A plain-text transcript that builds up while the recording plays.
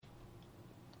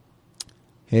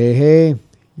Hey, hey,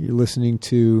 you're listening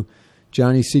to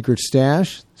Johnny's Secret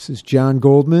Stash. This is John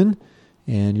Goldman,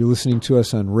 and you're listening to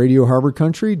us on Radio Harbor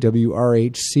Country,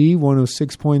 WRHC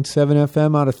 106.7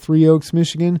 FM out of Three Oaks,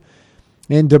 Michigan,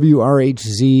 and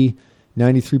WRHZ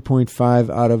 93.5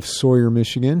 out of Sawyer,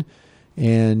 Michigan.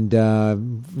 And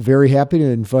very happy to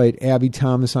invite Abby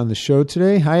Thomas on the show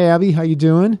today. Hi, Abby. How you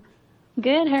doing?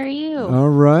 Good. How are you? All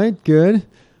right. Good.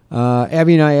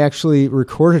 Abby and I actually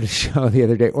recorded a show the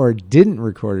other day, or didn't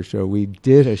record a show. We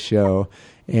did a show,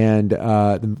 and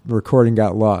the recording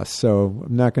got lost. So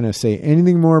I'm not going to say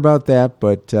anything more about that,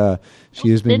 but she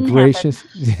has been gracious.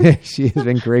 She has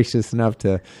been gracious enough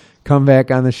to come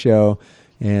back on the show,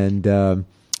 and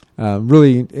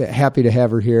really happy to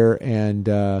have her here. And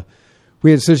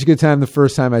we had such a good time the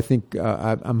first time. I think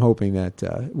I'm hoping that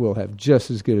we'll have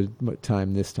just as good a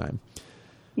time this time.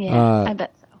 Yeah, I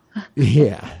bet so.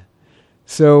 Yeah.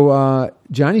 So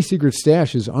Johnny's Secret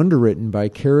Stash is underwritten by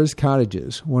Kara's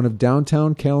Cottages, one of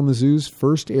downtown Kalamazoo's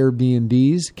first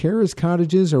Airbnbs. Kara's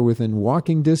Cottages are within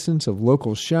walking distance of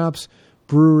local shops,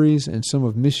 breweries, and some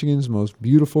of Michigan's most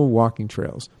beautiful walking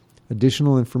trails.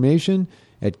 Additional information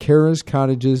at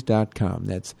karascottages.com.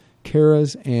 That's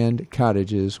Kara's and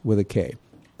Cottages with a K.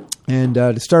 And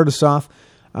to start us off,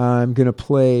 I'm going to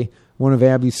play one of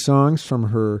Abby's songs from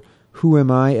her Who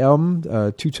Am I album,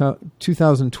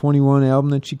 2021 album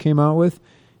that she came out with,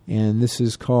 and this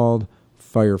is called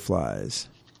Fireflies.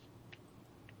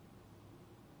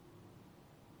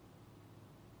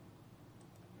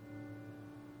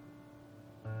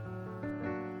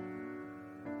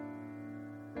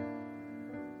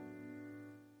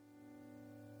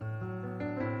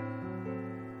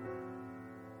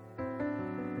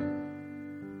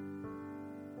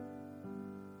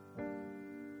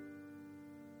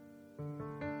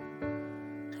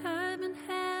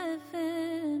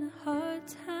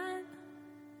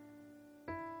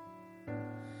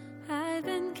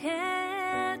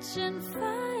 Catching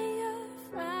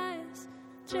fireflies,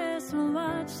 just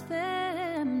watch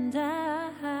them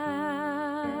die.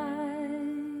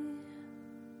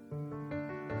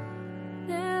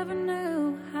 Never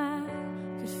knew I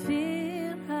could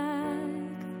feel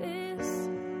like this.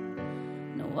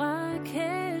 No, I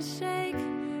can't shake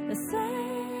the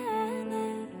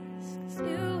sadness, 'cause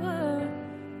you were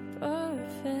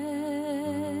perfect,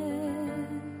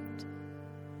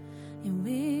 and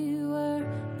we were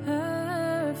perfect.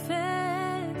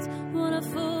 What a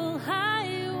fool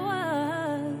I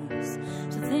was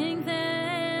to think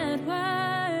that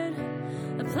word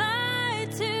applied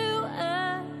to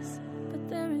us, but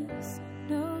there is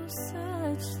no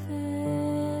such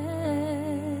thing.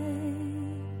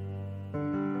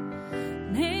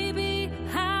 Maybe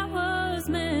I was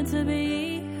meant to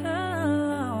be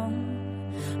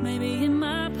alone. Maybe in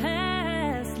my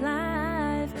past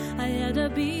life I had to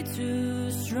be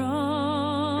too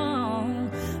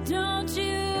strong. Don't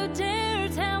you dare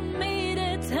tell me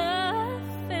to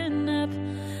toughen up.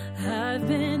 I've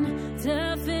been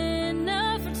tough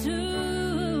enough for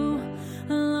too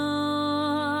long.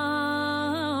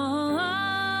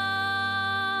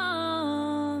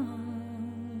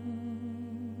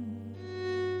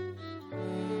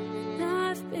 And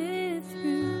I've been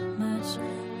through much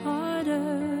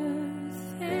harder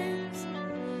things,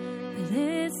 but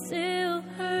it still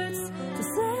hurts to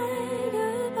say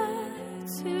goodbye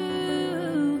to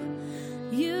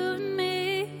you and me.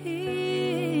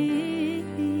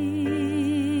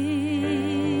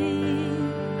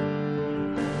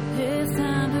 It's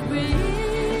time to breathe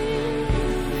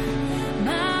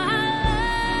my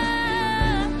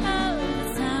love.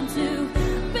 It's time to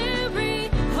bury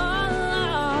all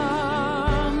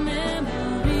our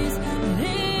memories.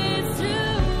 It's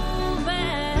too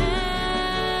bad.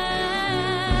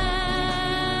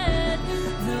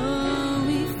 Though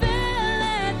we fell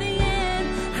at the end,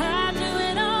 I'd do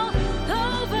it all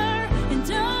over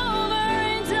and over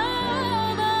and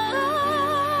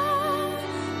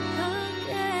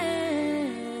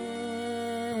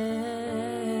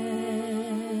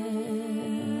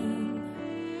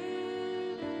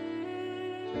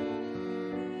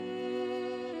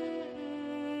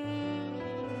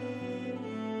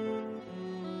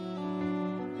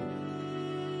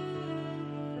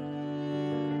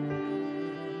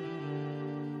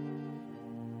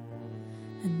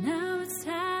And now it's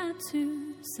time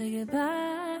to say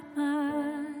goodbye,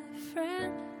 my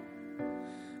friend.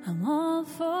 I won't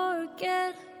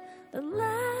forget the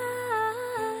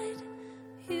light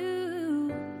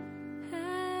you had.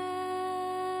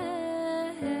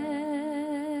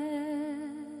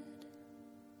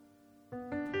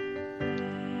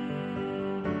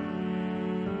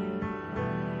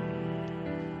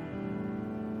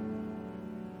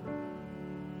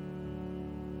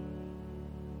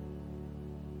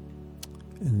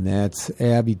 And that's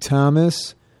Abby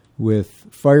Thomas with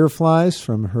Fireflies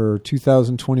from her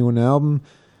 2021 album,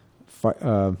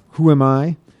 Who Am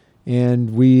I?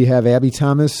 And we have Abby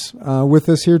Thomas with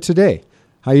us here today.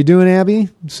 How you doing, Abby?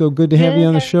 So good to have you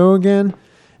on the show again.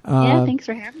 Yeah, thanks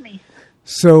for having me.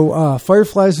 So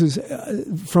Fireflies was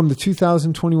from the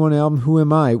 2021 album, Who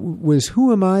Am I? Was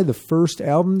Who Am I the first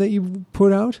album that you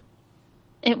put out?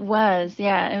 It was,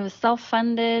 yeah. It was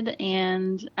self-funded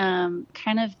and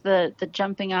kind of the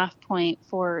jumping off point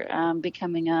for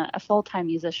becoming a full-time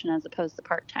musician as opposed to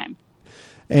part-time.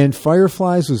 And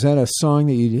Fireflies, was that a song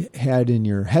that you had in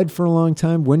your head for a long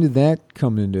time? When did that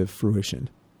come into fruition?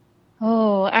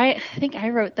 Oh, I think I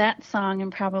wrote that song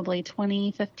in probably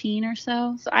 2015 or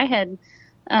so. So I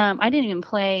didn't even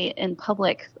play in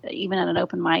public, even at an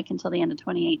open mic, until the end of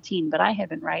 2018. But I had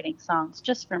been writing songs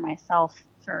just for myself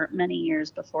for many years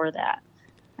before that.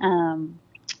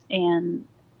 And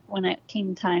when it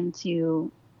came time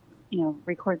to,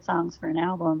 record songs for an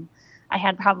album, I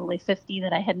had probably 50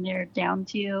 that I had narrowed down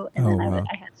to, and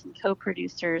I had some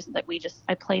co-producers that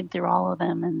I played through all of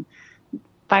them, and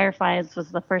Fireflies was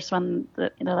the first one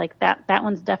that they're like, that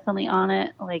one's definitely on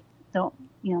it. Like, don't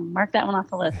mark that one off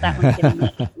the list. That one's getting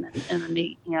it, and then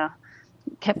they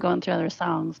kept going through other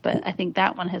songs. But I think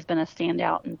that one has been a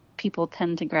standout, and people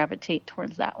tend to gravitate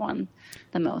towards that one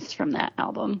the most from that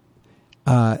album.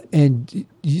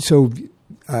 So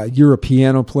you're a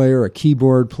piano player, a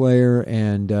keyboard player,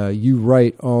 and you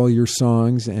write all your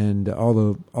songs and all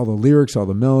the lyrics, all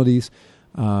the melodies.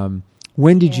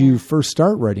 When did you first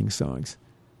start writing songs?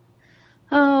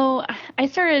 Oh, I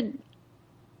started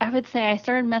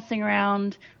messing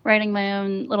around writing my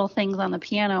own little things on the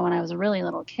piano when I was a really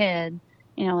little kid,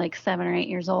 like 7 or 8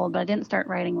 years old, but I didn't start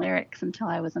writing lyrics until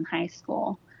I was in high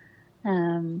school.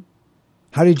 How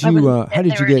did you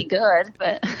get good?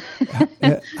 But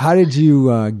how did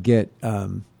you get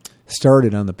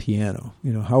started on the piano?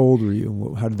 How old were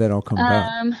you? How did that all come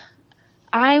about?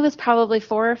 I was probably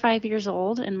 4 or 5 years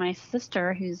old, and my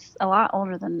sister, who's a lot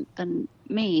older than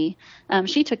me,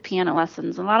 she took piano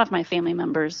lessons. A lot of my family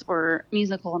members were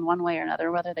musical in one way or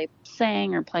another, whether they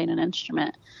sang or played an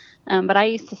instrument. But I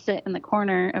used to sit in the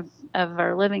corner of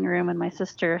our living room, and my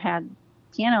sister had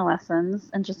piano lessons,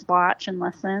 and just watch and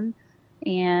listen.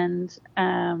 And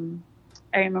I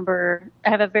remember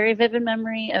I have a very vivid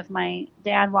memory of my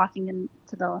dad walking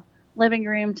into the living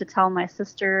room to tell my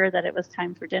sister that it was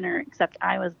time for dinner, except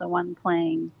I was the one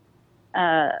playing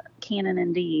Canon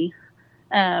in D.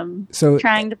 So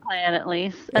trying to play it at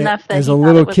least enough that as he a thought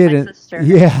little it was kid, my sister.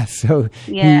 He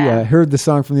heard the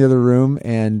song from the other room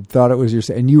and thought it was yours,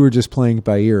 and you were just playing it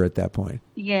by ear at that point.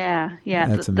 Yeah,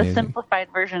 That's amazing. The simplified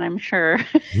version, I'm sure.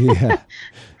 Yeah,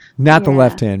 not the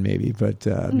left hand maybe, but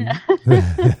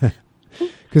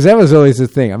because that was always the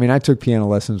thing. I mean, I took piano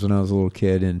lessons when I was a little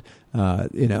kid, and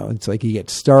it's like you get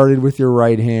started with your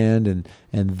right hand, and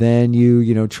then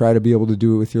you try to be able to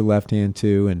do it with your left hand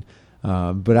too. And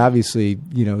but obviously,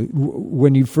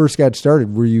 when you first got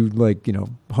started, were you like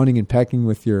hunting and pecking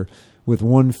with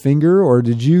one finger, or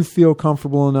did you feel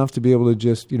comfortable enough to be able to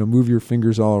just move your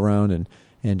fingers all around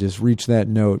and just reach that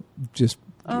note just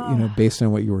based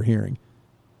on what you were hearing?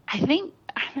 I think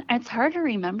it's hard to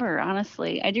remember,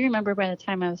 honestly. I do remember by the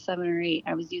time I was 7 or 8,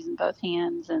 I was using both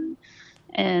hands, and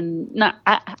not.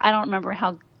 I don't remember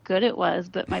how good it was,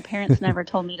 but my parents never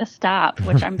told me to stop,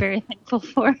 which I'm very thankful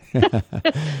for.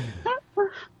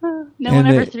 No one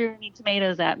ever threw any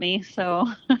tomatoes at me, so.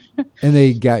 And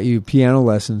they got you piano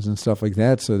lessons and stuff like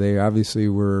that, so they obviously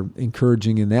were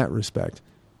encouraging in that respect.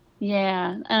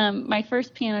 Yeah. My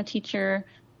first piano teacher,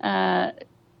 I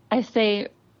say,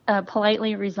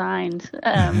 politely resigned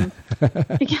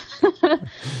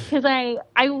because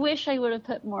I wish I would have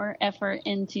put more effort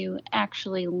into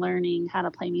actually learning how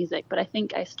to play music, but I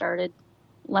think I started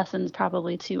lessons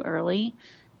probably too early.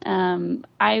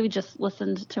 I just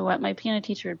listened to what my piano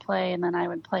teacher would play, and then I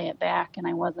would play it back, and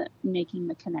I wasn't making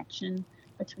the connection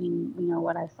between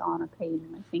what I saw on a page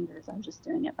and my fingers. I was just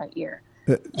doing it by ear.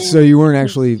 So you weren't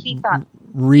actually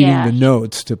reading the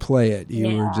notes to play it.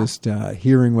 You were just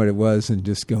hearing what it was and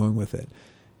just going with it.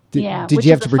 Did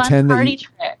you have to pretend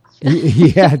that?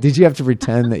 Yeah. Did you have to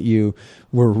pretend that you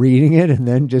were reading it and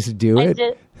then just do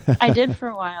it? I did for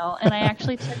a while, and I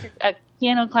actually took a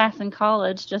piano class in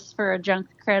college just for adjunct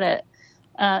credit,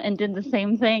 and did the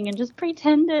same thing and just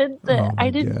pretended that I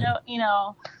didn't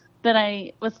know, that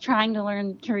I was trying to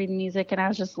learn to read music, and I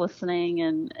was just listening,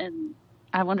 and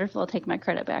I wonder if they'll take my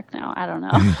credit back now. I don't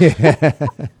know.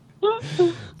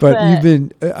 But you've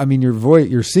been,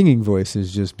 your singing voice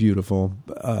is just beautiful.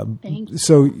 Thank you.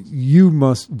 So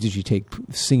did you take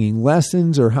singing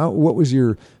lessons, or what was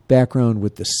your background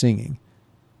with the singing?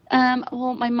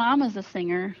 Well, my mom is a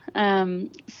singer.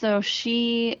 So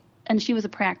she was a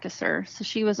practicer. So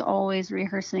she was always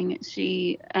rehearsing.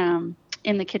 She,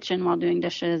 in the kitchen while doing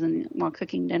dishes and while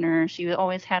cooking dinner, she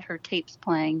always had her tapes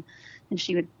playing, and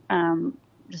she would,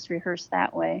 just rehearse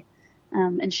that way.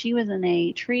 And she was in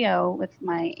a trio with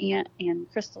my aunt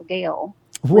and Crystal Gale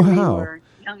when they Wow. were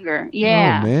younger.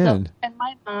 Yeah. Oh, man. So, and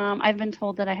my mom, I've been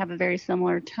told that I have a very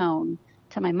similar tone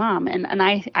to my mom, and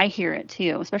I hear it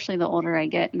too, especially the older I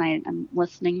get, and I'm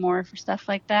listening more for stuff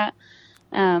like that.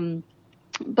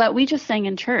 But we just sang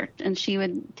in church, and she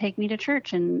would take me to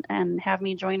church and have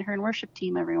me join her in worship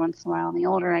team every once in a while. And the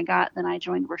older I got, then I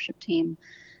joined worship team.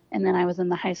 And then I was in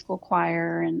the high school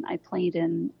choir, and I played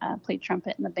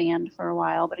trumpet in the band for a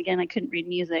while. But again, I couldn't read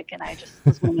music, and I just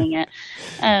was winging it.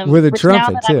 With a which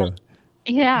trumpet, now that too.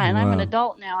 Yeah, and I'm an Wow.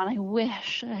 adult now, and I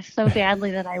wish so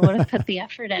badly that I would have put the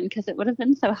effort in, because it would have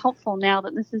been so helpful now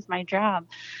that this is my job.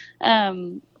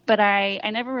 But I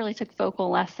never really took vocal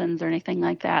lessons or anything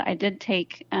like that. I did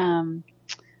take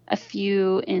a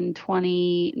few in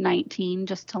 2019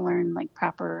 just to learn like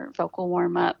proper vocal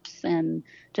warm-ups, and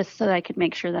just so that I could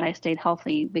make sure that I stayed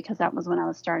healthy, because that was when I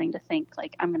was starting to think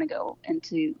like, I'm going to go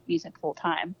into music full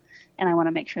time, and I want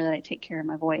to make sure that I take care of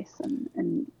my voice.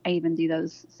 And I even do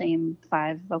those same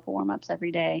 5 vocal warm-ups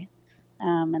every day.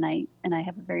 And I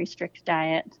have a very strict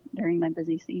diet during my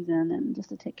busy season, and just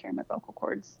to take care of my vocal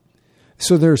cords.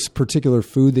 So there's particular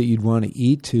food that you'd want to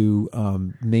eat to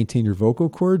maintain your vocal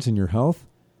cords and your health?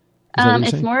 Is that what you're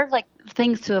It's saying? more of like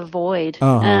things to avoid.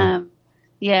 Uh-huh.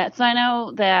 Yeah, so I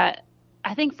know that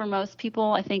I think for most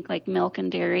people, I think like milk and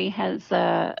dairy has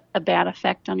a bad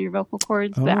effect on your vocal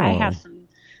cords, but I Oh. have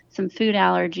some food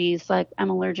allergies, like I'm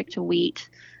allergic to wheat,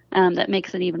 that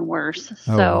makes it even worse.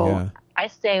 Oh, So yeah. I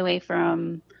stay away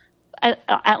from,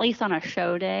 at least on a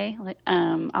show day, like,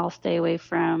 I'll stay away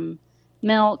from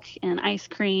milk and ice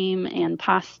cream and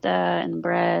pasta and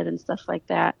bread and stuff like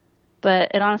that.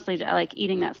 But it honestly, like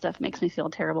eating that stuff makes me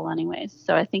feel terrible anyways.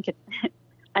 So I think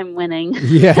I'm winning.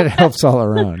 Yeah, it helps all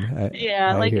around.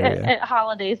 Yeah, I like hear ya. at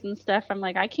holidays and stuff, I'm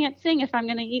like, I can't sing if I'm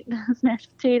going to eat those mashed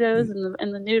potatoes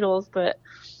and the noodles. But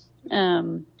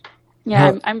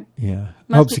yeah, I'm Yeah,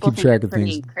 most helps to people keep think track I'm of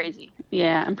pretty things. crazy.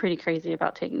 Yeah, I'm pretty crazy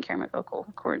about taking care of my vocal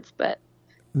cords, but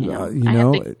I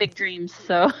know, have big dreams,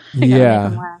 so I gotta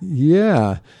make them last.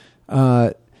 Yeah.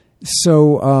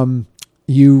 So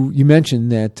you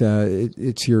mentioned that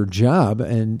it's your job,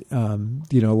 and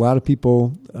a lot of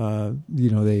people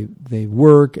they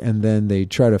work and then they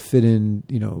try to fit in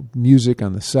music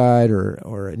on the side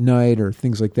or at night or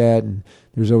things like that, and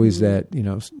there's always that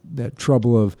that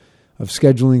trouble of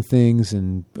scheduling things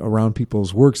and around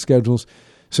people's work schedules.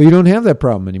 So you don't have that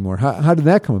problem anymore. How did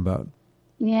that come about?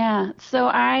 Yeah, so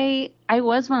I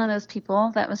was one of those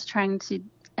people that was trying to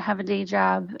have a day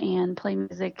job and play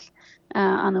music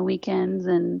on the weekends,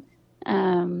 and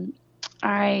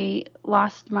I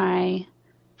lost my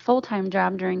full-time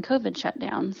job during COVID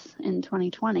shutdowns in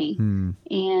 2020,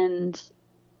 and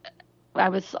I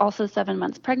was also 7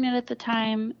 months pregnant at the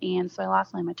time, and so I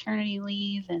lost my maternity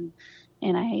leave, and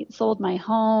I sold my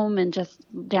home and just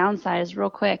downsized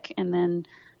real quick, and then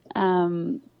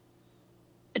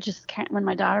when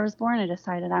my daughter was born, I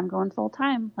decided I'm going full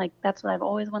time. Like, that's what I've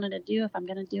always wanted to do. If I'm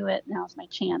going to do it, now's my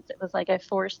chance. It was like I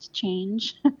forced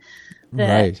change that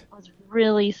Right. was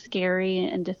really scary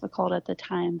and difficult at the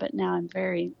time. But now I'm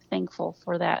very thankful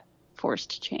for that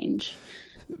forced change.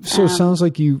 So it sounds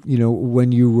like you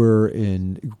when you were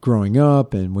growing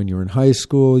up and when you were in high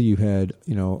school, you had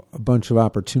a bunch of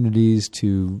opportunities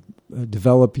to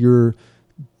develop your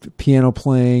piano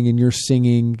playing and your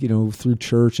singing, through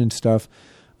church and stuff.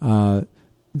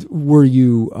 Were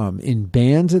you in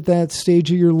bands at that stage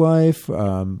of your life?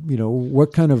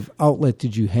 What kind of outlet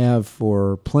did you have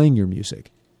for playing your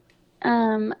music?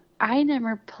 I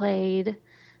never played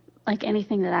like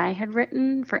anything that I had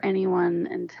written for anyone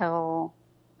until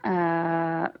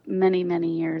many,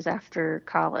 many years after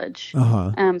college.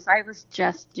 Uh-huh. So I was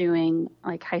just doing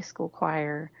like high school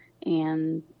choir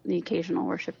and the occasional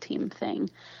worship team thing.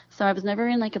 So I was never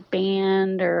in like a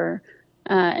band or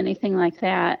anything like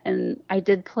that. And I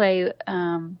did play,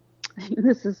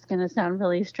 this is going to sound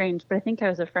really strange, but I think I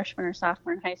was a freshman or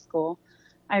sophomore in high school.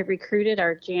 I recruited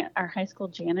our high school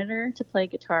janitor to play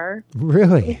guitar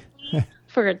Really?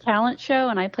 for a talent show,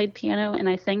 and I played piano and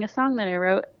I sang a song that I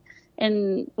wrote.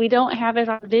 And we don't have it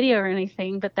on video or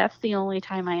anything, but that's the only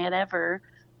time I had ever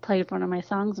played one of my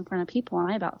songs in front of people,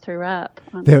 and I about threw up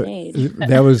on stage.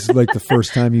 That was like the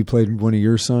first time you played one of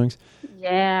your songs?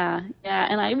 Yeah.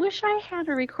 And I wish I had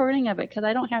a recording of it, because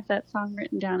I don't have that song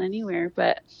written down anywhere.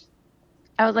 But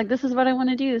I was like, this is what I want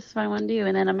to do. This is what I want to do.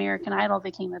 And then American Idol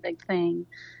became a big thing.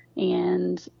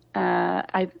 and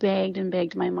I begged and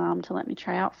begged my mom to let me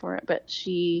try out for it, but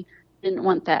she didn't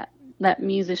want that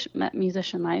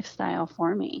musician lifestyle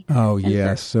for me. Oh, And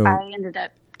yeah. so So, I ended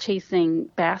up chasing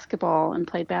basketball and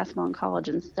played basketball in college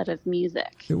instead of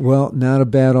music. well, not a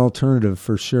bad alternative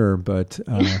for sure, but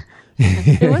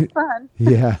It was fun.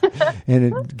 yeah, and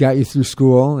it got you through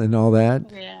school and all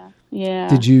that. Yeah.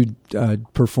 Did you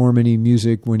perform any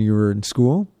music when you were in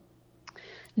school?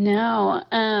 No.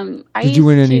 Did you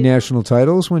win any national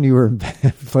titles when you were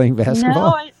playing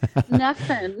basketball? No,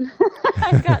 nothing.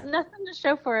 I've got nothing to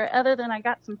show for it other than I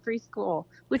got some free school,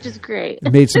 which is great.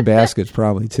 Made some baskets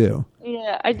probably too.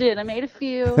 Yeah, I did. I made a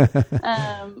few.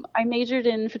 I majored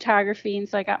in photography, and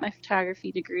so I got my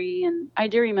photography degree. And I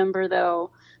do remember,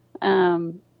 though,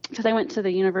 because I went to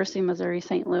the University of Missouri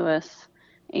St. Louis,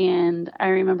 and I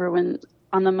remember when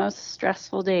on the most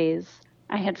stressful days,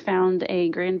 I had found a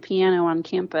grand piano on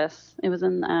campus. It was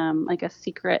in like a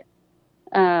secret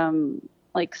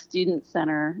like student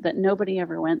center that nobody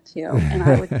ever went to, and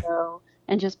I would go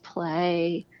and just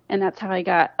play. And that's how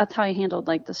I handled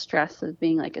like the stress of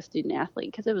being like a student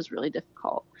athlete, because it was really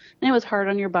difficult and it was hard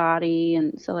on your body.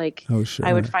 And so like, Oh, sure.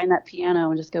 I would find that piano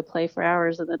and just go play for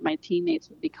hours, and then my teammates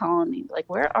would be calling me like,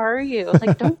 "Where are you?" I was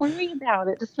like, "Don't worry about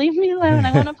it. Just leave me alone.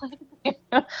 I want to play the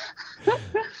piano."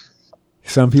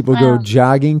 Some people go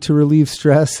jogging to relieve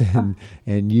stress,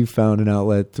 and you found an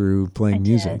outlet through playing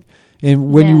music.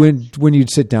 And when when you'd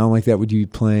sit down like that, would you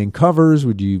be playing covers?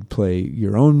 Would you play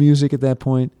your own music at that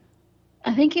point?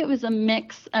 I think it was a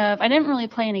mix of, I didn't really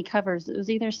play any covers. It was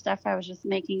either stuff I was just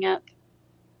making up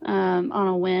on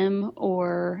a whim,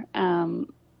 or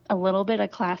a little bit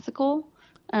of classical.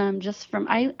 Just from,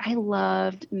 I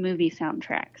loved movie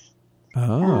soundtracks.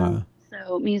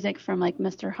 So music from like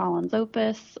Mr. Holland's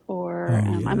Opus, or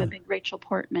I'm a big Rachel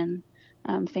Portman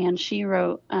fan. She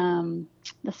wrote the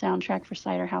soundtrack for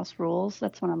Cider House Rules.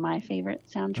 That's one of my favorite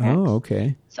soundtracks. Oh,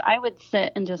 okay. So I would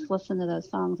sit and just listen to those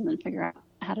songs and then figure out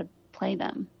how to play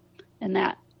them, and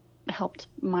that helped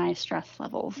my stress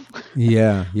levels.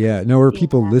 Yeah. Now, were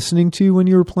people listening to you when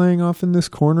you were playing off in this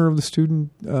corner of the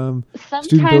student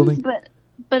building?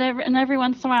 But every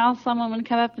once in a while, someone would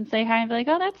come up and say hi and be like,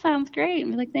 "Oh, that sounds great,"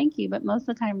 and be like, "Thank you." But most of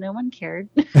the time, no one cared.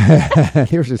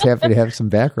 They were just happy to have some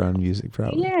background music,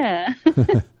 probably. Yeah.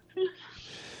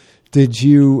 Did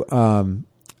you,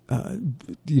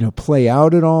 play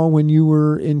out at all when you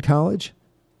were in college?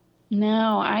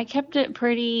 No, I kept it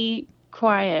pretty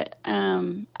quiet.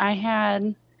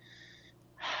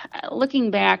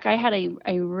 Looking back, I had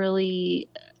a really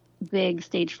big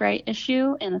stage fright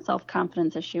issue and a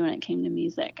self-confidence issue when it came to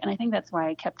music. And I think that's why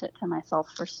I kept it to myself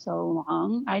for so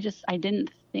long. I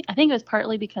think it was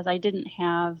partly because I didn't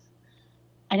have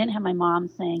my mom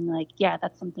saying like, "Yeah,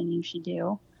 that's something you should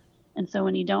do." And so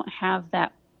when you don't have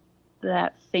that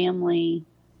family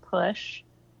push,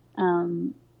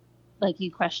 like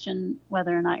you question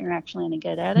whether or not you're actually any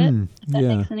good at it. If that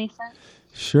makes any sense.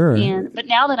 Sure. But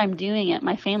now that I'm doing it,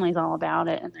 my family's all about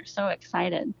it, and they're so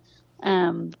excited.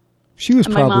 She was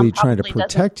probably trying to probably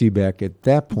protect you back at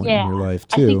that point in your life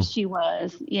too. I think she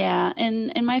was. Yeah.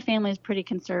 And my family is pretty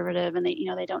conservative, and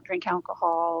they don't drink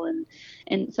alcohol.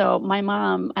 And so my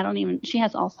mom, she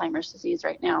has Alzheimer's disease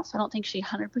right now. So I don't think she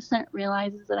 100%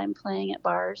 realizes that I'm playing at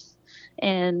bars.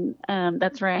 And,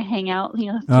 that's where I hang out, 3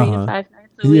 to 5 nights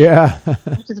a week. Yeah.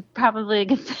 Which is probably a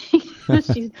good thing.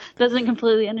 She doesn't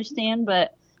completely understand,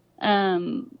 but,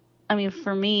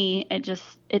 for me,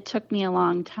 it took me a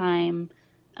long time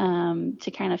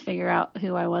to kind of figure out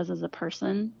who I was as a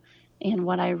person and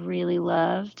what I really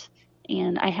loved.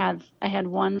 And I had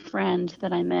one friend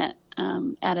that I met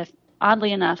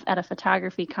oddly enough, at a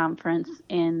photography conference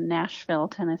in Nashville,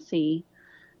 Tennessee.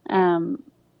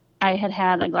 I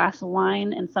had a glass of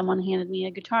wine, and someone handed me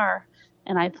a guitar,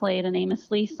 and I played an Amos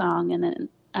Lee song, and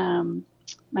then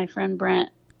my friend Brent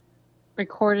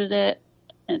recorded it,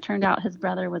 and it turned out his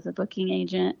brother was a booking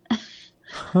agent.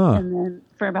 And then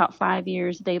for about 5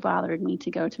 years, they bothered me to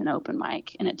go to an open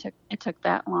mic, and it took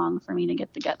that long for me to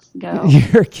get the guts to go.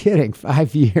 You're kidding.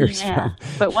 5 years. Yeah.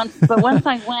 But once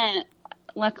I went,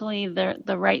 luckily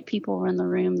the right people were in the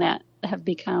room that have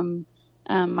become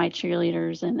my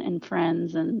cheerleaders and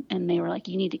friends, and they were like,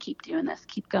 "You need to keep doing this,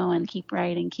 keep going, keep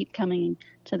writing, keep coming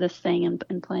to this thing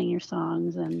and playing your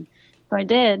songs." And so I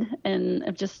did, and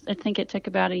I think it took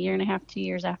about 1.5 to 2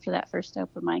 years after that first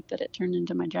open mic that it turned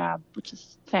into my job, which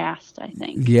is fast, I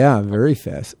think. Yeah, very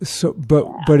fast. So,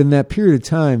 but in that period of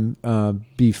time,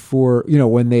 before,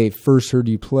 when they first heard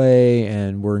you play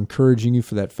and were encouraging you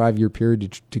for that 5-year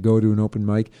period to go to an open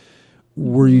mic,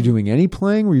 were you doing any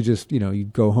playing? Were you just,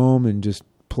 you'd go home and just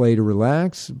play to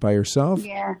relax by yourself?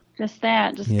 Yeah, just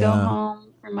that. Just go home,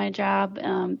 for my job.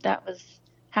 That was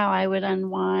how I would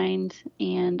unwind.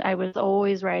 And I was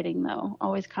always writing, though,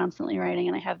 always constantly writing.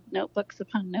 And I have notebooks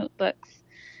upon notebooks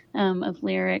of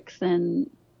lyrics. And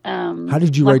how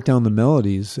did you write down the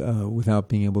melodies without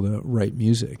being able to write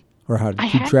music? Or how to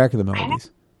keep track of the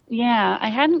melodies? I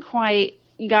hadn't quite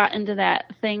got into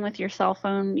that thing with your cell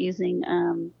phone using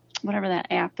whatever that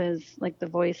app is, like the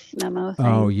voice memo thing.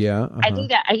 Oh, yeah. I do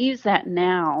that. I use that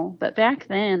now. But back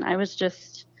then, I was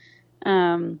just,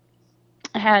 I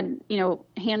had,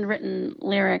 handwritten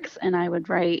lyrics, and I would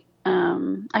write.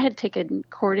 I had taken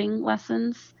chording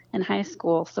lessons in high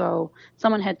school, so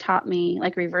someone had taught me,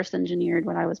 like reverse engineered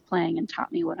what I was playing and taught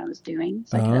me what I was doing,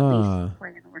 so I could at least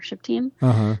work in the worship team.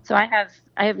 So I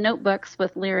have notebooks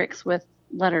with lyrics with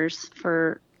letters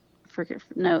for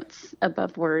notes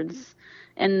above words,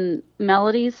 and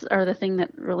melodies are the thing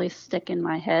that really stick in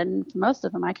my head. And most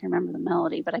of them I can remember the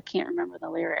melody, but I can't remember the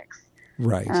lyrics.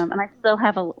 Right. And I still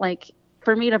have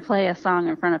for me to play a song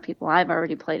in front of people, I've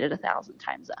already played it 1,000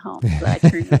 times at home, so I can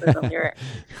remember the lyrics.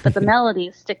 But the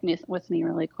melodies stick with me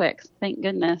really quick. So thank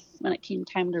goodness when it came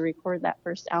time to record that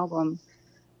first album,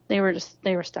 they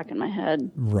were stuck in my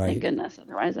head. Right. Thank goodness.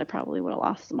 Otherwise, I probably would have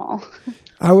lost them all.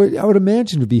 I would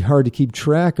imagine it'd be hard to keep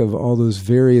track of all those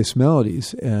various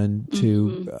melodies and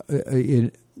to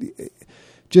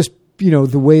just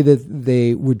the way that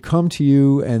they would come to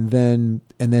you, and then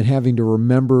having to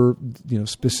remember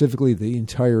specifically the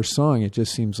entire song. It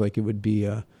just seems like it would be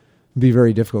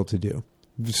very difficult to do.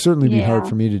 It'd certainly be hard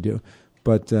for me to do.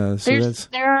 But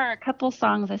there are a couple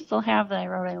songs I still have that I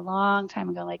wrote a long time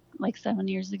ago, like 7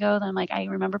 years ago. That I'm like, I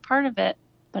remember part of it,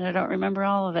 but I don't remember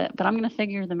all of it. But I'm going to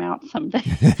figure them out someday.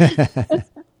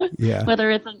 Yeah.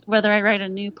 Whether I write a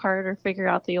new part or figure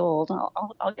out the old,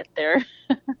 I'll get there.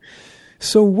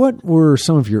 So, what were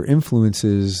some of your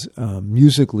influences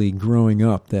musically growing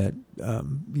up that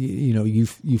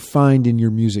you find in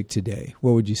your music today?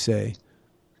 What would you say?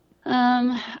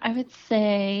 I would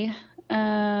say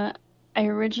I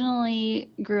originally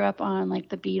grew up on like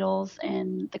the Beatles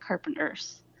and the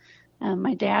Carpenters.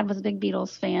 My dad was a big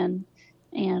Beatles fan,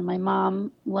 and my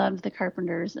mom loved the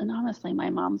Carpenters. And honestly,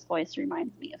 my mom's voice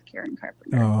reminds me of Karen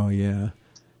Carpenter. Oh yeah.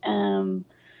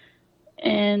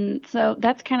 And so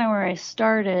that's kind of where I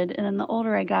started. And then the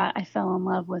older I got, I fell in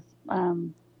love with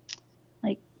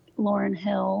like Lauryn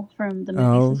Hill from the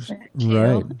movie Sister Act 2,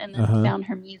 right. And then found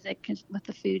her music with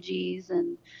the Fugees,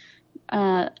 and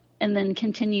then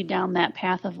continued down that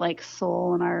path of like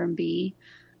soul and R&B.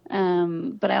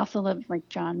 But I also love like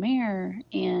John Mayer,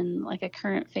 and like a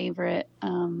current favorite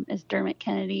is Dermot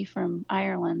Kennedy from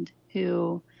Ireland,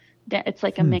 who it's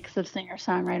like a mix of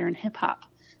singer-songwriter and hip-hop.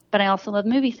 But I also love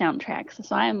movie soundtracks,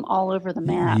 so I'm all over the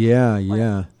map. Yeah.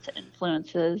 To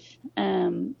influences.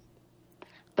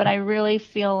 But I really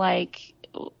feel like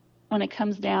when it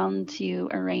comes down to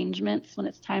arrangements, when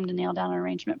it's time to nail down an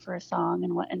arrangement for a song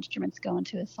and what instruments go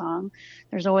into a song,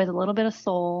 there's always a little bit of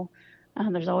soul.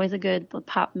 There's always a good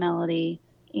pop melody,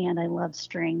 and I love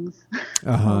strings.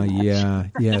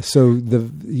 Yeah. So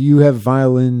you have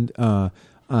violin at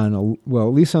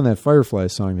least on that Firefly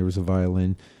song, there was a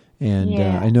violin. And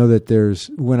I know that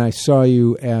when I saw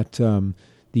you at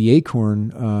the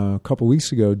Acorn a couple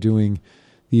weeks ago doing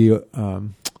the,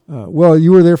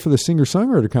 you were there for the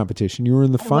singer-songwriter competition. You were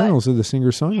in the finals of the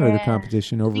singer-songwriter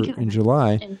competition over in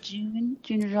July. In June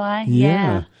or July?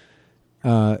 Yeah.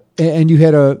 And you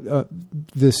had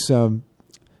this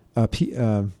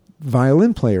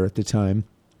violin player at the time.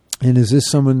 And is this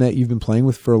someone that you've been playing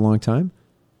with for a long time?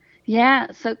 Yeah,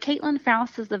 so Caitlin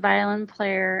Faust is the violin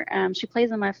player. She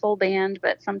plays in my full band,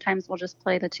 but sometimes we'll just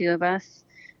play the two of us,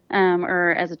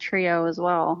 or as a trio as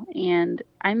well. And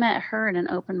I met her at an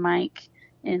open mic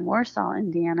in Warsaw,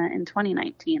 Indiana in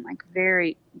 2019, like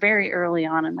very, very early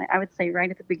on I would say right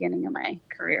at the beginning of my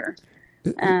career.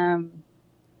 And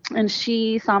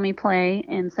she saw me play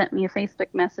and sent me a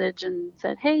Facebook message and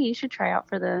said, hey, you should try out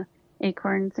for the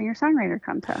Acorn Singer-Songwriter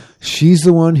Contest. She's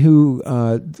the one who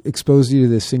exposed you to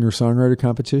this singer-songwriter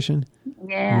competition?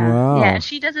 Yeah. Wow. Yeah,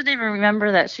 she doesn't even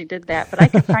remember that she did that, but I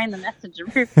could find the message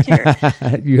and prove it to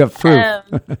her. You have proof.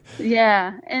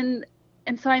 Yeah, and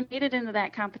so I made it into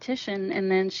that competition,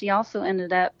 and then she also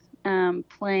ended up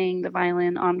playing the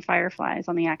violin on Fireflies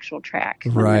on the actual track.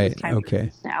 Right,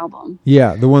 okay. The album.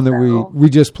 Yeah, the one that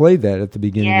we just played that at the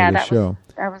beginning of the show.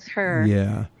 That was her.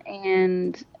 Yeah.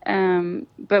 And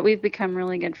but we've become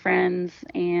really good friends,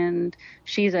 and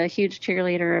she's a huge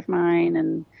cheerleader of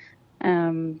mine,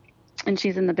 and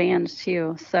she's in the band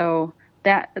too. So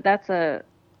that's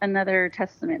another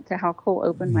testament to how cool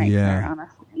open mics are,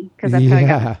 honestly, because that's how I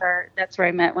got my start. That's where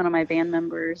I met one of my band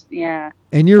members. Yeah.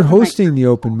 And you're hosting the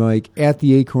open mic at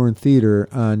the Acorn Theater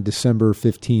on December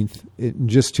 15th, in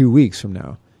just 2 weeks from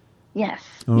now. Yes.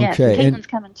 Okay. Yes. And Caitlin's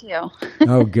coming too.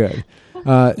 Oh, good.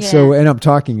 So, and I'm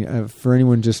talking, for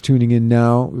anyone just tuning in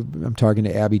now, I'm talking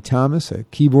to Abby Thomas, a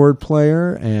keyboard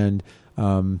player, and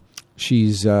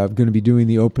she's going to be doing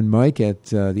the open mic at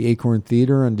the Acorn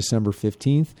Theater on December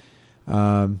 15th.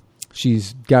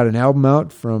 She's got an album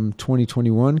out from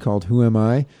 2021 called Who Am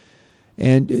I?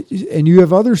 And you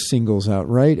have other singles out,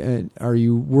 right? And are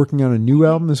you working on a new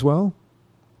album as well?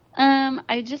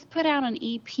 I just put out an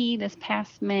EP this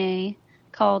past May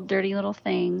called Dirty Little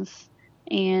Things.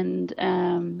 And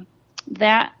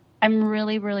that I'm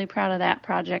really, really proud of that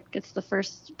project. It's the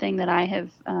first thing that I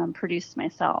have produced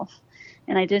myself.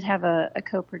 And I did have a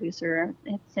co-producer.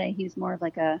 I'd say he's more of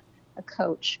like a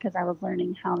coach, because I was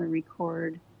learning how to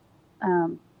record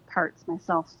parts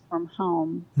myself from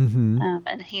home. Mm-hmm.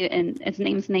 And his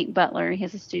name's Nate Butler. He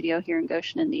has a studio here in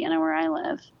Goshen, Indiana, where I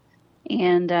live.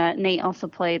 And Nate also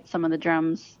played some of the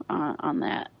drums on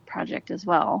that project as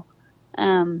well.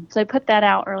 So I put that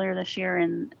out earlier this year,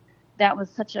 and that was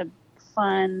such a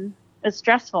fun, it's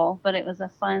stressful, but it was a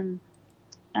fun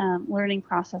learning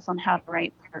process on how to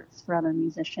write parts for other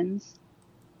musicians.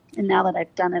 And now that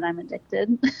I've done it, I'm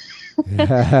addicted.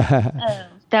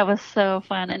 That was so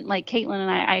fun. And like Caitlin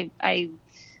and I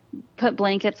put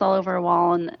blankets all over a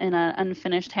wall in an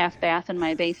unfinished half bath in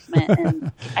my basement.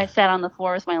 And I sat on the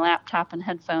floor with my laptop and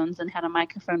headphones and had a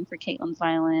microphone for Caitlin's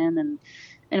violin.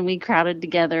 And we crowded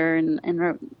together and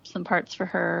wrote some parts for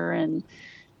her.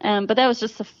 But that was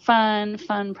just a fun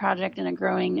project and a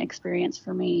growing experience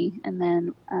for me. And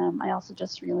then I also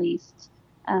just released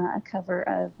a cover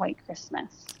of White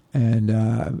Christmas.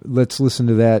 And let's listen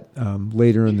to that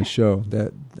later in the show.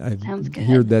 That I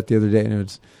heard that the other day, and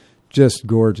it's just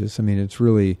gorgeous. I mean, it's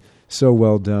really so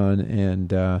well done.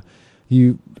 And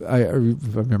I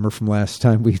remember from last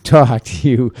time we talked,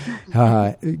 you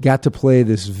got to play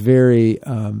this very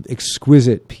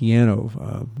exquisite piano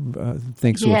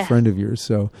thanks to a friend of yours.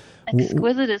 So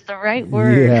exquisite is the right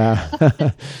word.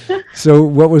 Yeah. So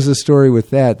what was the story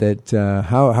with that?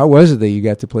 How was it that you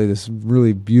got to play this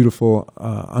really beautiful,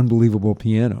 unbelievable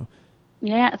piano?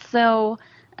 Yeah. So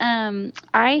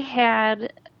I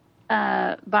had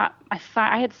I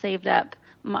had saved up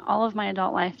all of my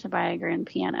adult life to buy a grand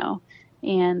piano.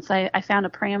 And so I found a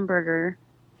Pramberger.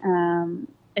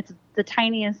 It's the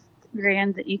tiniest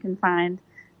grand that you can find.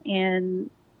 And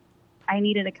I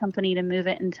needed a company to move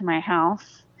it into my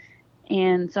house.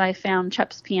 And so I found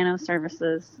Chupp's Piano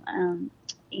Services.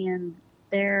 And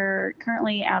they're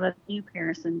currently out of New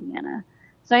Paris, Indiana.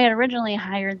 So I had originally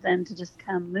hired them to just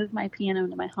come move my piano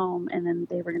into my home, and then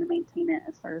they were going to maintain it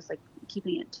as far as like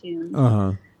keeping it tuned.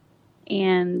 Uh-huh.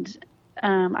 And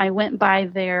I went by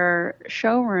their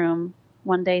showroom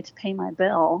one day to pay my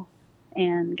bill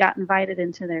and got invited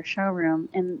into their showroom.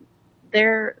 And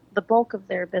the bulk of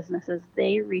their business is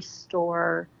they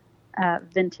restore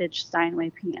vintage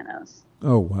Steinway pianos.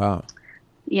 Oh, wow.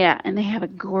 Yeah, and they have a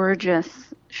gorgeous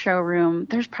showroom.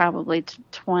 There's probably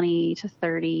 20 to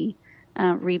 30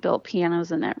 rebuilt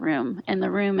pianos in that room. And the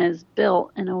room is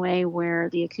built in a way where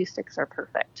the acoustics are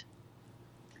perfect.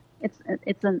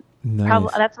 It's a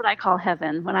nice. That's what I call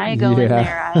heaven. When I go in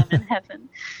there, I am in heaven.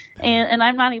 And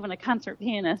I'm not even a concert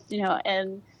pianist,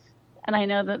 and I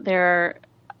know that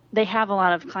they have a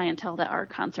lot of clientele that are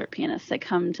concert pianists that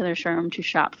come to their showroom to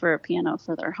shop for a piano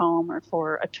for their home or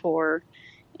for a tour.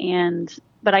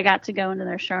 But I got to go into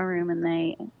their showroom, and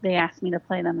they asked me to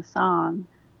play them a song,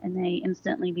 and they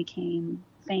instantly became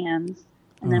fans.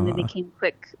 And then we became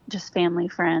quick, just family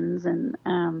friends. And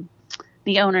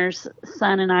the owner's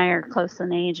son and I are close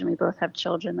in age, and we both have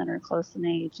children that are close in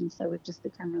age. And so we've just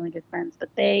become really good friends. But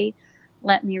they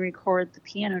let me record the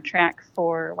piano track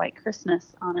for White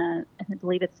Christmas on I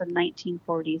believe it's a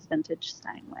 1940s vintage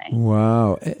Steinway.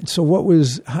 Wow. So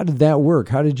how did that work?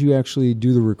 How did you actually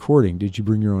do the recording? Did you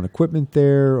bring your own equipment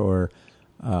there, or?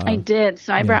 I did.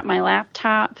 So I brought my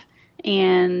laptop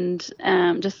and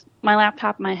just my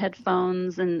laptop, my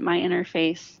headphones, and my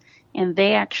interface. And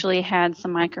they actually had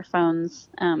some microphones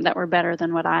that were better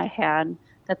than what I had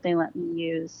that they let me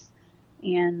use.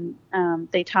 And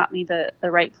they taught me the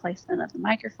right placement of the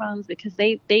microphones, because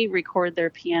they record their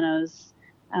pianos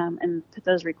and put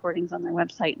those recordings on their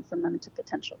website and send them to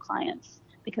potential clients,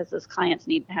 because those clients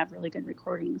need to have really good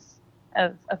recordings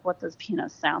of what those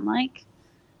pianos sound like.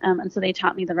 And so they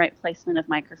taught me the right placement of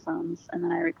microphones, and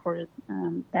then I recorded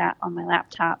that on my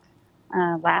laptop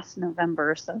last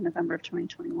November, so November of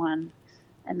 2021.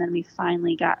 And then we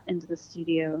finally got into the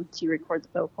studio to record the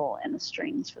vocal and the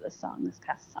strings for the song this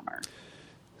past summer.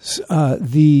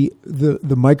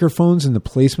 The microphones and the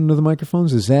placement of the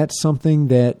microphones, is that something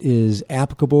that is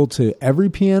applicable to every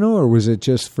piano, or was it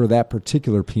just for that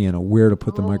particular piano, where to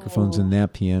put the microphones in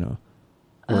that piano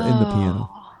or in the piano?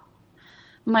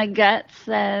 My gut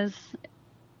says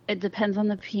it depends on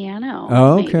the piano.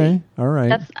 Oh, maybe. okay. All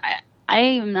right. I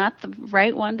am not the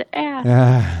right one to ask.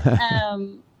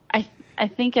 I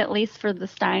think at least for the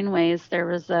Steinways,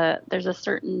 there's a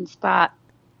certain spot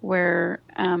where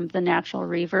the natural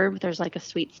reverb, there's like a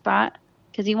sweet spot,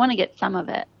 because you want to get some of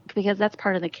it, because that's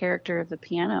part of the character of the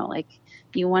piano. Like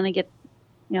you want to get,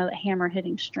 the hammer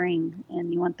hitting string,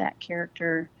 and you want that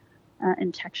character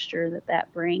and texture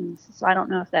that brings. So I don't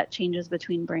know if that changes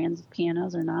between brands of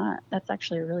pianos or not. That's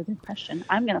actually a really good question.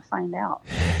 I'm going to find out.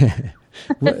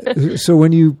 So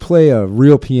when you play a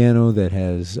real piano that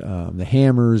has the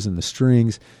hammers and the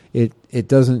strings, it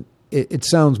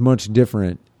sounds much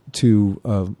different to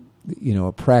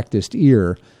a practiced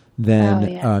ear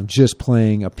than just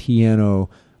playing a piano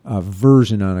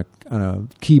version on a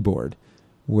keyboard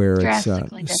where it's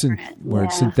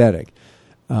synthetic.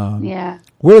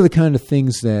 What are the kind of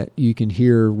things that you can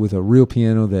hear with a real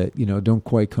piano that don't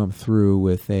quite come through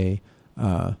with a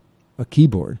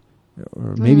keyboard?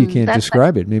 Or maybe you can't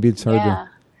describe it. Maybe it's hard to.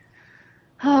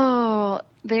 Oh,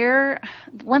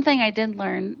 one thing I did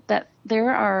learn that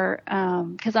there are,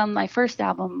 because on my first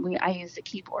album I used a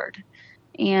keyboard,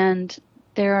 and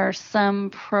there are some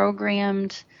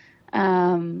programmed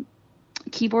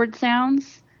keyboard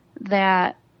sounds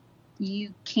that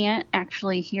you can't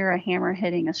actually hear a hammer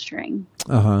hitting a string,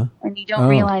 and you don't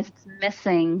realize it's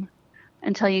missing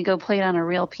until you go play it on a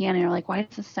real piano. You're like, why do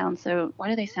they sound so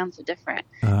different?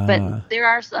 But there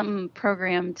are some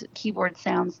programmed keyboard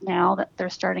sounds now that they're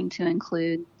starting to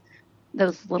include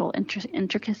those little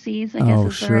intricacies, I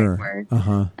guess is the right word,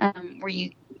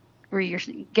 where you're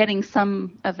getting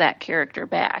some of that character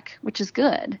back, which is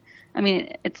good. I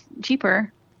mean, it's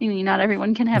cheaper. Not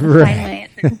everyone can have a Steinway.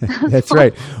 That's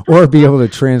right. Or be able to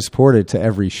transport it to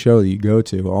every show that you go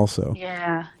to also.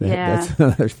 That's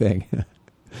another thing.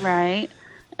 Right.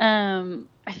 I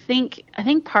think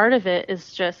part of it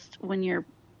is just when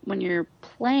you're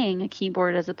playing a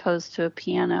keyboard as opposed to a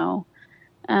piano,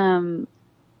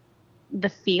 the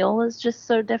feel is just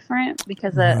so different,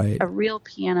 because a real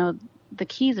piano, the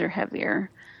keys are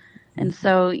heavier, and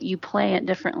so you play it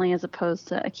differently as opposed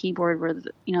to a keyboard where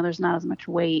there's not as much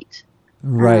weight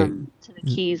to the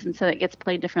keys, and so it gets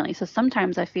played differently. So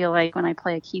sometimes I feel like when I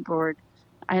play a keyboard,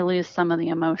 I lose some of the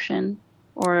emotion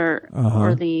or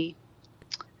the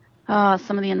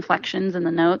some of the inflections in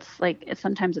the notes. Like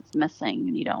sometimes it's missing,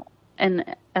 and you don't.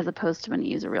 And as opposed to when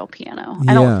you use a real piano,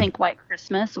 I don't think White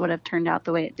Christmas would have turned out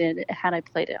the way it did had I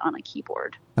played it on a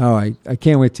keyboard. Oh, I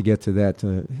can't wait to get to that.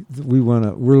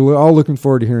 We're all looking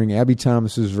forward to hearing Abby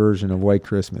Thomas's version of White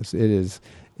Christmas.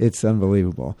 It's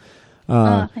unbelievable.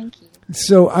 Thank you.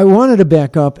 So I wanted to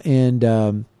back up, and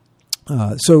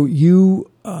so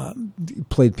you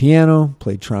played piano,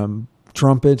 played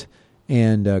trumpet,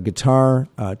 and guitar.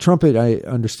 Trumpet, I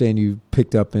understand you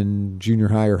picked up in junior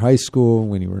high or high school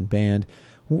when you were in band.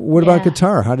 What about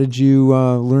guitar? How did you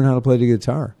learn how to play the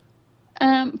guitar?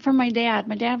 From my dad.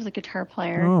 My dad was a guitar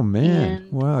player. Oh, man.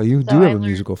 Wow, you do have a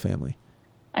musical family.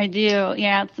 I do.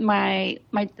 Yeah,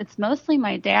 it's mostly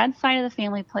my dad's side of the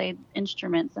family played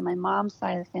instruments, and my mom's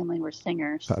side of the family were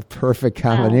singers. A perfect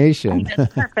combination.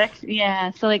 That's perfect.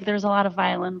 Yeah. So there's a lot of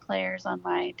violin players on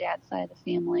my dad's side of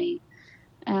the family.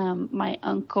 My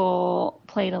uncle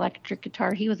played electric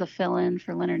guitar. He was a fill-in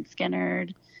for Leonard Skinner.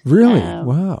 Really?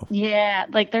 Wow. Yeah,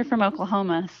 they're from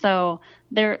Oklahoma, so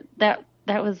that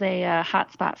was a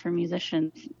hot spot for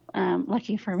musicians.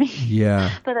 Lucky for me.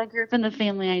 Yeah. But I grew up in the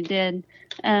family I did.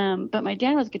 But my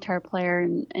dad was a guitar player,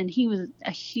 and he was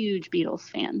a huge Beatles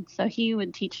fan. So he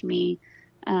would teach me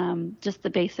just the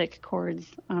basic chords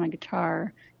on a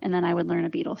guitar, and then I would learn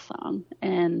a Beatles song.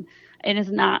 And it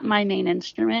is not my main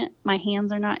instrument. My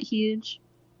hands are not huge.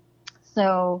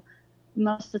 So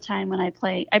most of the time when I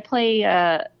play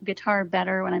guitar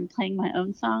better when I'm playing my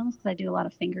own songs, because I do a lot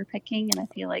of finger picking, and I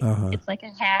feel like it's like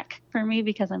a hack for me,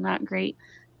 because I'm not great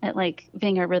at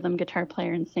being a rhythm guitar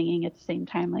player and singing at the same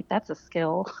time. That's a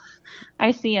skill.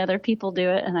 I see other people do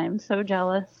it, and I'm so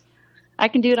jealous. I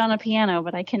can do it on a piano,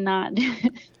 but I cannot do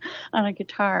it on a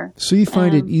guitar. So you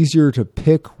find it easier to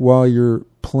pick while you're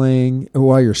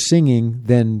singing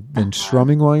than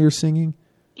strumming while you're singing?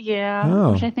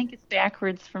 Yeah, which I think is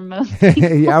backwards for most people.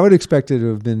 Yeah, I would expect it to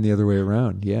have been the other way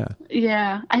around, yeah.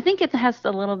 Yeah, I think it has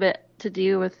a little bit to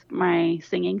do with my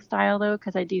singing style, though,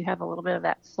 because I do have a little bit of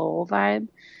that soul vibe.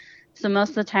 So most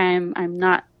of the time, I'm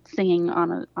not singing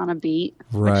on a beat.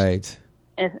 Right.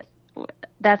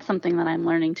 that's something that I'm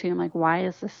learning too. I'm like, why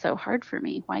is this so hard for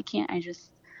me? Why can't I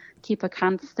just keep a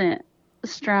constant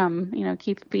strum,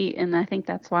 keep beat? And I think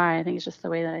that's why. I think it's just the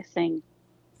way that I sing.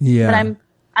 Yeah. But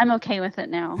I'm okay with it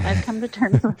now. I've come to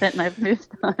terms with it and I've moved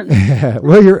on.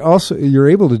 Well, you're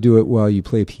able to do it while you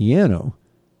play piano.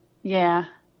 Yeah.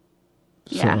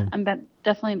 Yeah. So, I'm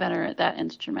definitely better at that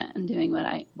instrument and doing what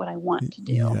I want to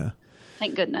do. Yeah.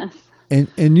 Thank goodness.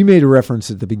 And you made a reference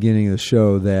at the beginning of the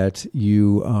show that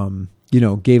you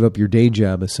gave up your day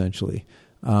job essentially.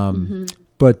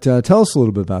 But tell us a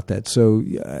little bit about that. So,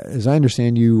 as I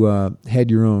understand, you had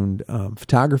your own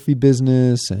photography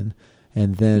business and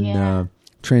then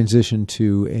transitioned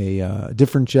to a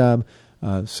different job.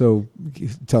 So,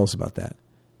 tell us about that.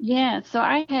 Yeah. So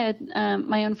I had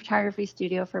my own photography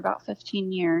studio for about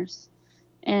 15 years,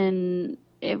 and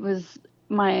it was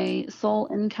my sole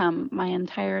income my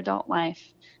entire adult life.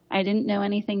 I didn't know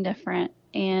anything different,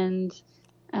 and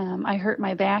I hurt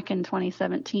my back in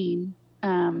 2017.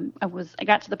 I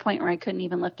got to the point where I couldn't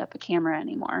even lift up a camera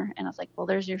anymore, and I was like, well,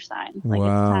 there's your sign. Like,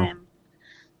 wow.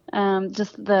 It's time.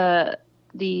 Just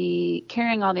the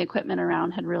carrying all the equipment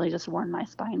around had really just worn my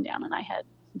spine down, and I had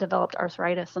developed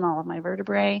arthritis in all of my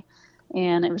vertebrae,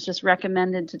 and it was just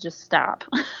recommended to just stop.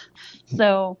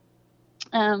 So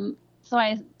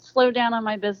I slowed down on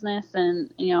my business and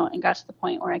got to the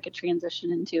point where I could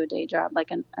transition into a day job,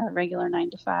 like a regular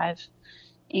 9-to-5.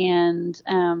 And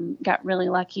got really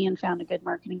lucky and found a good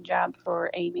marketing job for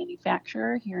a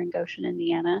manufacturer here in Goshen,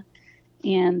 Indiana.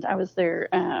 And I was their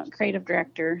creative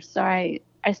director. So I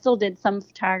still did some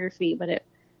photography, but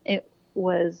it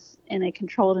was in a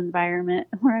controlled environment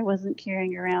where I wasn't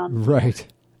carrying around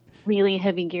really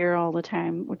heavy gear all the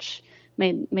time, which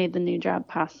made the new job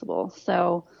possible.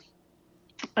 So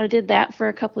I did that for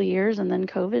a couple of years, and then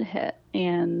COVID hit,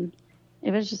 and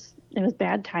it was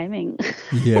bad timing.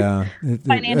 Yeah.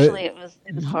 Financially, it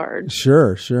was hard.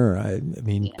 Sure. I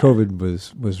mean, COVID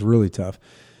was really tough.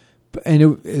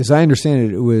 And as I understand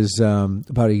it, it was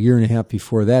about a year and a half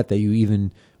before that you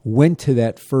even went to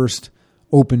that first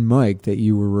open mic that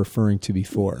you were referring to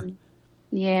before.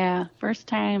 Yeah, first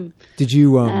time. Did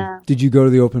you go to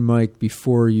the open mic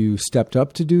before you stepped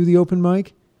up to do the open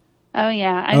mic? Oh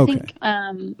yeah, I think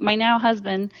my now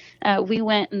husband, we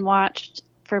went and watched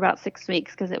for about 6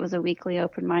 weeks because it was a weekly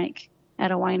open mic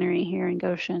at a winery here in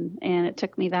Goshen, and it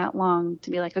took me that long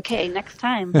to be like, okay, next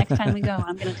time we go,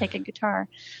 I'm going to take a guitar.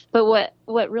 But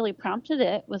what really prompted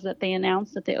it was that they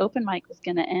announced that the open mic was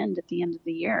going to end at the end of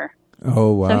the year.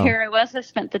 Oh wow! So here I was. I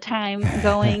spent the time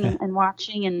going and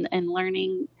watching and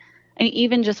learning, and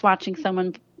even just watching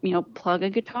someone plug a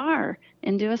guitar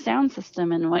into a sound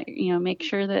system and make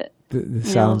sure that the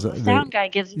sound guy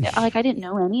gives I didn't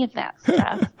know any of that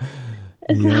stuff.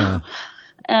 Yeah.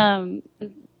 And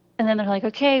then they're like,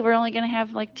 okay, we're only going to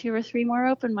have like 2 or 3 more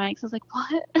open mics. I was like,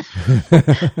 what?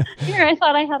 Here, I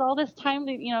thought I had all this time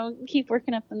to, keep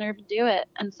working up the nerve to do it.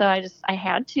 And so I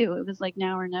had to. It was like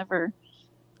now or never.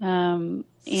 And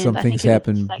some things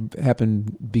happen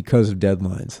because of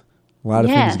deadlines. A lot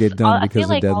of things get done because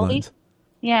of deadlines.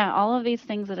 All of these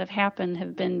things that have happened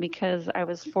have been because I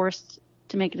was forced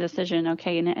to make a decision.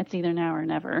 Okay, and it's either now or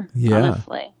never. Yeah.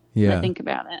 Honestly, when I think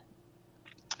about it.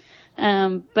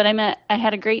 But I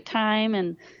had a great time,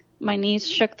 and my knees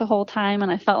shook the whole time,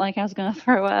 and I felt like I was going to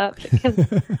throw up because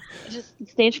just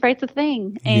stage fright's a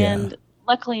thing. And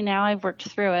luckily now I've worked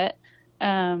through it.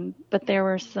 But there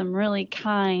were some really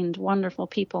kind, wonderful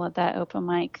people at that open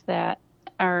mic that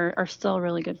are still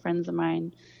really good friends of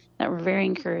mine that were very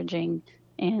encouraging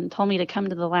and told me to come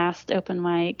to the last open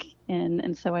mic.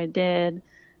 And so I did.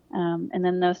 And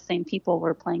then those same people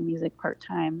were playing music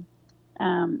part-time,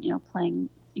 playing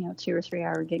 2 or 3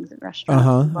 hour gigs at restaurants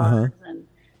and bars.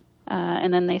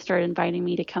 And then they started inviting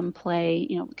me to come play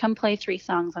 3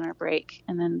 songs on our break.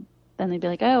 And then they'd be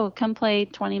like, oh, come play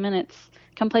 20 minutes,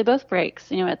 come play both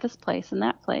breaks, at this place and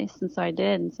that place. And so I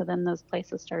did. And so then those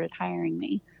places started hiring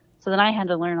me. So then I had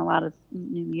to learn a lot of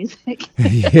new music.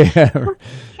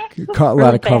 Caught a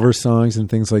lot of cover songs and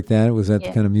things like that. Was that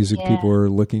the kind of music people were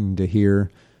looking to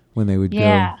hear when they would go?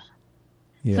 Yeah.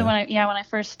 So when I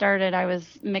first started, I was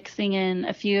mixing in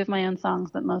a few of my own songs,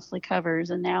 but mostly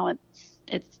covers. And now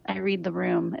it's I read the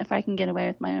room. If I can get away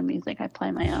with my own music, I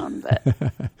play my own. But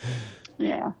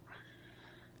yeah.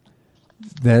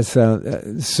 That's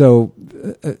so.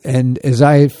 And as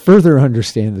I further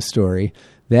understand the story,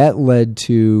 that led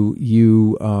to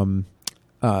you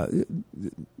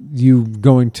you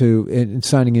going to and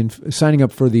signing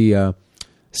up for the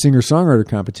singer-songwriter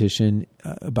competition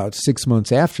about 6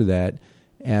 months after that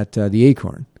at the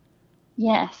Acorn.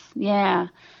 Yes, yeah.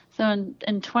 So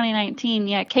in 2019,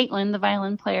 Caitlin, the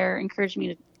violin player, encouraged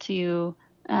me to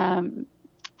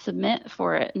submit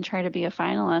for it and try to be a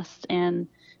finalist. And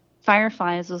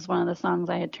Fireflies was one of the songs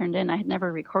I had turned in. I had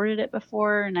never recorded it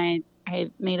before, and I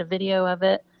had made a video of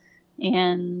it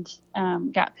and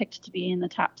got picked to be in the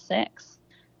top 6.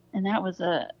 And that was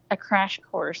a crash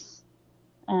course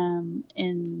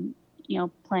in,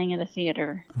 playing at a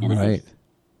theater. And right. It was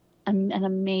an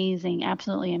amazing,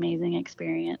 absolutely amazing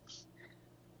experience.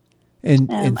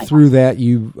 And through that,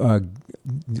 you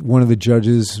one of the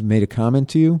judges made a comment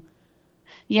to you?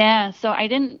 Yeah, so I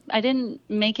didn't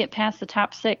make it past the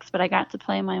top 6, but I got to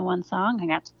play my one song. I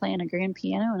got to play on a grand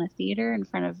piano in a theater in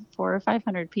front of 400 or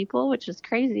 500 people, which is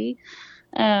crazy.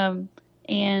 And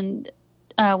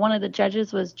one of the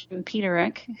judges was Jim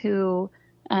Peterick, who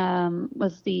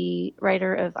was the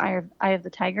writer of Eye of the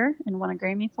Tiger and won a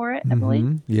Grammy for it, I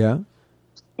believe. Yeah.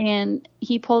 And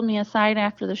he pulled me aside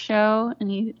after the show, and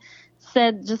he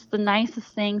said just the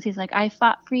nicest things. He's like, I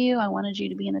fought for you. I wanted you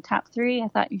to be in the top 3. I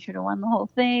thought you should have won the whole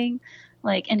thing.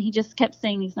 And he just kept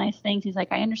saying these nice things. He's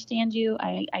like, I understand you.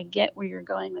 I get where you're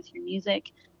going with your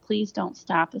music. Please don't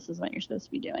stop. This is what you're supposed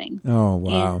to be doing. Oh,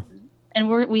 wow. And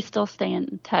we still stay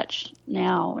in touch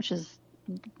now, which is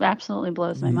absolutely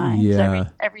blows my mind. Yeah. So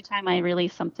every time I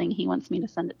release something, he wants me to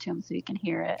send it to him so he can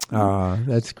hear it.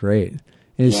 That's great.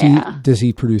 And does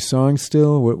he produce songs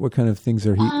still? What kind of things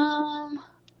are he?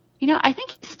 I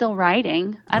think he's still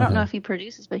writing. I don't know if he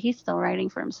produces, but he's still writing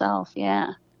for himself.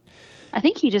 Yeah. I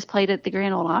think he just played at the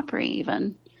Grand Ole Opry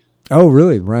even. Oh,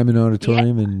 really? Ryman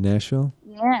Auditorium in Nashville?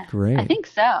 Yeah. Great. I think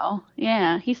so.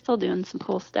 Yeah. He's still doing some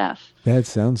cool stuff.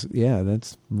 That's awesome. Yeah.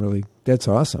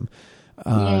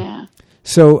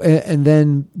 So, and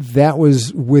then that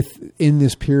was within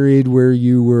this period where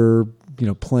you were,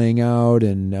 playing out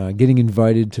and getting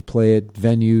invited to play at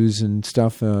venues and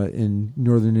stuff in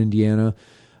northern Indiana.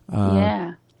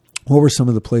 Yeah. What were some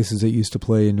of the places that you used to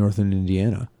play in northern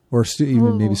Indiana, or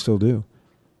maybe still do?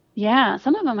 Yeah,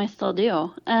 some of them I still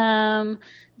do.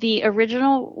 The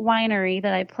original winery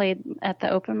that I played at the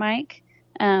open mic,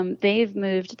 they've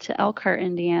moved to Elkhart,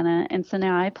 Indiana, and so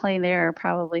now I play there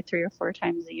probably 3 or 4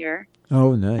 times a year.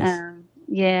 Oh, nice.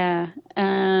 Yeah.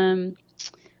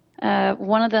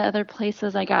 One of the other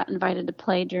places I got invited to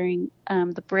play during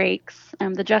the breaks,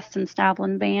 the Justin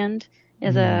Stablin Band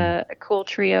is a cool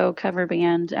trio cover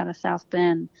band out of South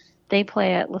Bend. They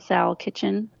play at LaSalle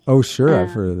Kitchen. Oh, sure. I've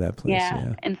heard of that place.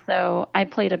 Yeah. And so I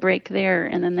played a break there,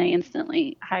 and then they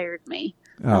instantly hired me.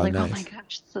 I was like, nice. Oh, my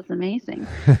gosh, this is amazing.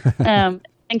 And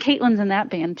Caitlin's in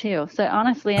that band, too. So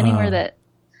honestly, anywhere that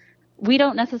we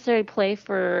don't necessarily play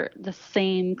for the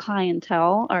same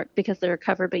clientele because they're a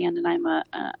cover band and I'm a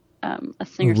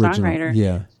singer-songwriter.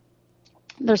 Yeah.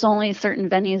 There's only certain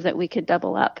venues that we could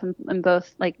double up and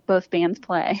both bands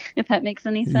play, if that makes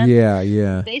any sense.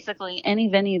 Yeah. Basically, any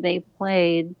venue they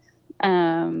played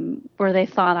where they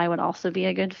thought I would also be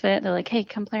a good fit, they're like, hey,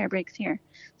 come play our breaks here.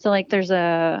 So there's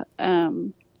a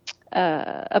bar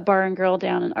and grill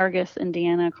down in Argus,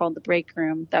 Indiana called The Break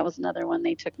Room. That was another one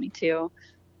they took me to.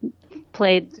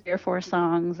 Played 3 or 4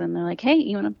 songs, and they're like, hey,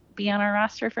 you want to be on our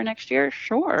roster for next year?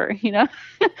 Sure, and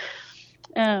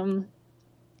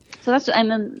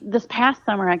then this past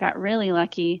summer I got really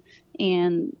lucky,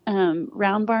 and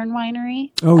Round Barn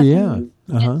Winery. Oh, yeah.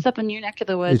 It's up in your neck of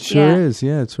the woods. It sure is.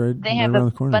 Yeah, it's right. They have around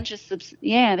the corner. they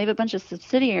have a bunch of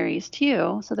subsidiaries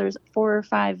too. So there's 4 or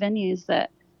 5 venues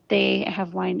that they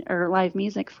have wine or live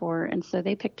music for, and so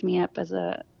they picked me up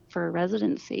for a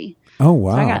residency. Oh,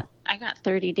 wow. So I got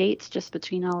 30 dates just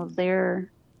between all of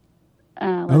their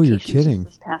oh, you're kidding.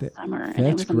 This past summer. That's and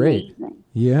it was great. Amazing.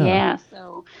 Yeah. Yeah.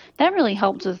 So that really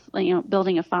helped with,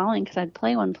 building a following, because I'd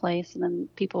play one place and then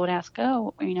people would ask,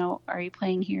 oh, are you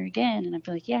playing here again? And I'd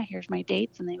be like, yeah, here's my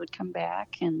dates. And they would come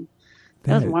back, and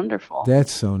that was wonderful.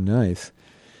 That's so nice.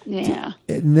 Yeah.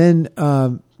 And then,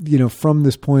 from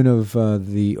this point of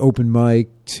the open mic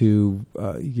to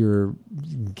you're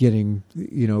getting,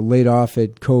 laid off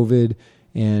at COVID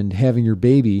and having your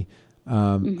baby,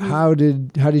 how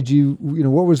did you,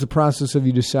 what was the process of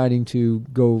you deciding to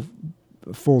go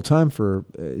full time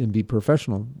and be a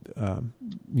professional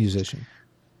musician?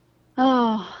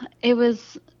 Oh, it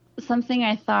was something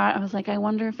I thought, I was like, I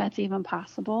wonder if that's even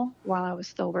possible while I was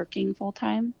still working full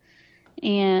time.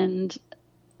 And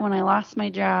when I lost my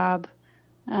job,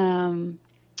 I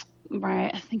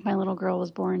think my little girl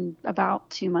was born about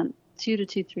 2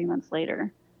 to 3 months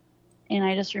later. And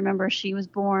I just remember she was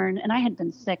born, and I had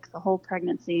been sick the whole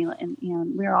pregnancy, and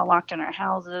we were all locked in our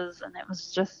houses, and I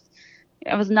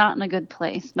was not in a good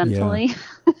place mentally.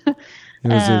 Yeah. It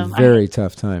was a very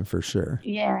tough time for sure.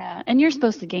 Yeah, and you're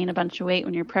supposed to gain a bunch of weight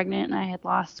when you're pregnant, and I had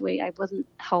lost weight. I wasn't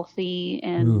healthy,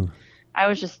 and I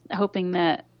was just hoping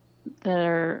that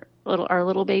that our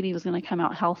little baby was going to come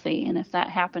out healthy, and if that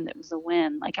happened, it was a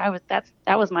win. Like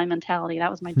that was my mentality.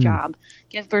 That was my job.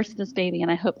 Give birth to this baby,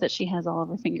 and I hope that she has all of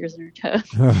her fingers and her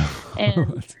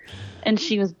toes. and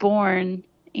she was born,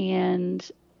 and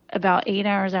about 8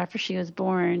 hours after she was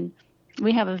born,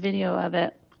 we have a video of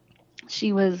it.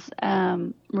 She was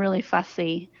really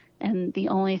fussy, and the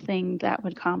only thing that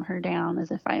would calm her down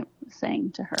is if I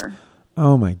sang to her.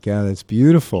 Oh my God, that's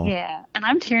beautiful. Yeah, and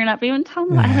I'm tearing up even telling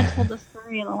them. I haven't told this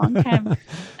story in a long time.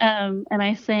 And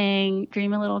I sang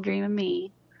 "Dream a Little Dream of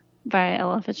Me" by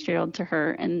Ella Fitzgerald to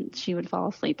her, and she would fall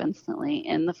asleep instantly.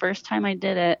 And the first time I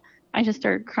did it, I just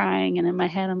started crying, and in my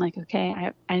head, I'm like,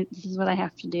 okay, this is what I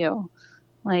have to do.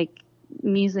 Like,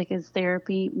 music is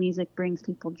therapy. Music brings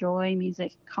people joy.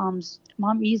 Music calms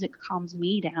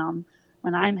me down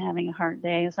when I'm having a hard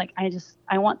day. It's like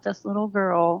I want this little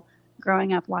girl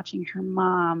growing up watching her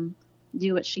mom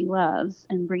do what she loves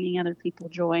and bringing other people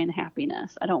joy and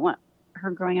happiness. I don't want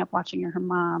her growing up watching her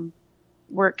mom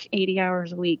work 80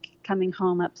 hours a week, coming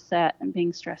home upset and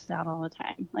being stressed out all the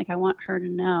time. Like, I want her to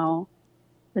know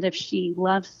that if she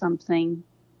loves something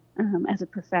as a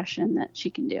profession, that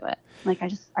she can do it. Like,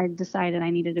 I decided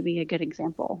I needed to be a good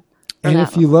example. And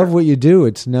if you love what you do,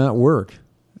 it's not work.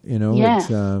 You know, yes.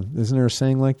 Isn't there a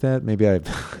saying like that? Maybe I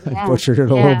butchered it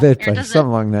a little bit, but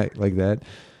something like that.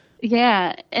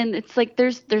 Yeah, and it's like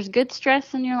there's good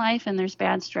stress in your life and there's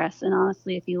bad stress. And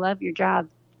honestly, if you love your job,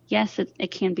 yes,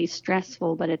 it can be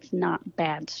stressful, but it's not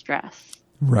bad stress.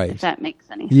 Right. If that makes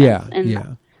any sense. Yeah,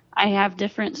 and I have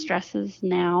different stresses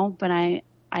now, but I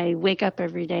wake up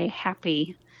every day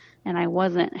happy, and I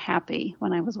wasn't happy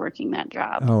when I was working that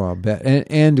job. Oh, I'll bet.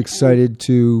 And excited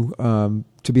to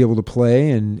be able to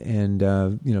play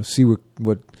and see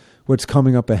what's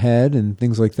coming up ahead and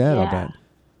things like that. Yeah. I'll bet.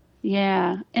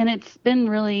 Yeah, and it's been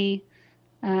really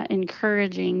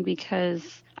encouraging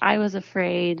because I was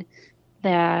afraid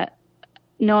that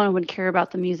no one would care about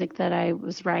the music that I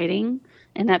was writing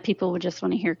and that people would just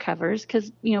want to hear covers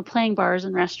because, playing bars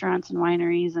and restaurants and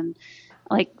wineries and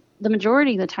like the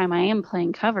majority of the time I am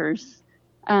playing covers,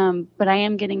 but I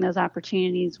am getting those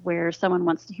opportunities where someone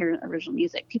wants to hear original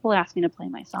music. People ask me to play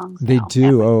my songs. They now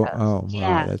do. Wow,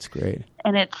 that's great.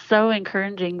 And it's so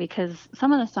encouraging because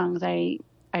some of the songs I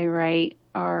write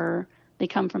they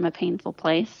come from a painful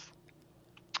place,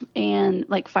 and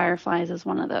like Fireflies is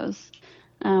one of those.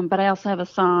 But I also have a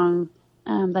song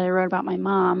that I wrote about my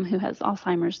mom who has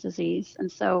Alzheimer's disease,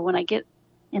 and so when I get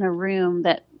in a room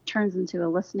that turns into a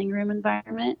listening room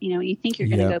environment, you think you're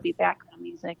going to go be background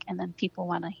music, and then people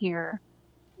want to hear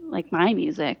like my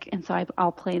music, and so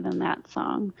I'll play them that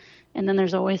song. And then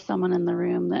there's always someone in the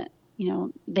room that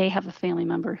they have a family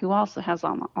member who also has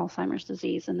Alzheimer's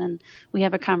disease, and then we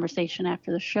have a conversation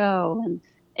after the show, and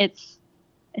it's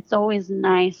always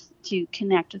nice to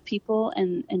connect with people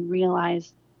and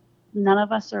realize none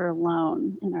of us are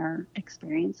alone in our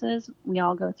experiences. We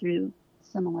all go through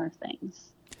similar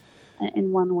things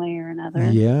in one way or another.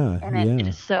 Yeah. And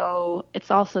it's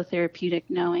also therapeutic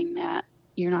knowing that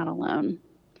you're not alone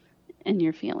in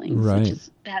your feelings. Right.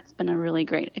 That's been a really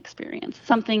great experience.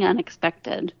 Something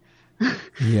unexpected.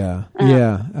 Yeah.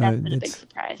 That's been a big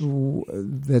surprise.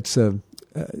 That's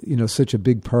such a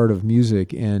big part of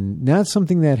music, and not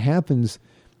something that happens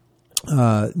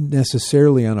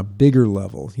necessarily on a bigger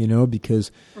level,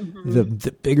 because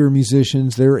the bigger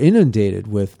musicians, they're inundated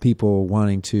with people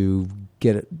wanting to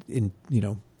get it in,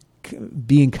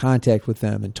 be in contact with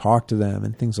them and talk to them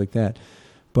and things like that.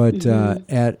 But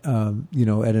at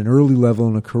an early level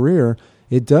in a career,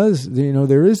 it does,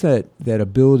 there is that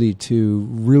ability to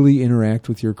really interact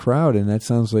with your crowd. And that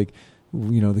sounds like,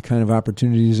 the kind of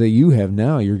opportunities that you have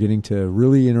now. You're getting to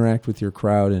really interact with your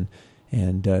crowd.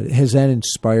 And has that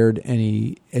inspired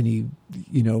any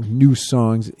new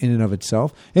songs in and of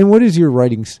itself? And what is your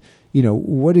writing,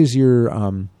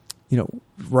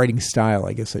 writing style,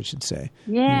 I guess I should say?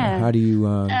 Yeah. How do you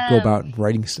go about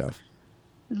writing stuff?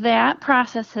 That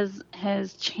process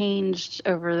has changed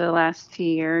over the last few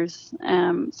years.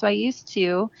 So I used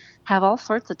to have all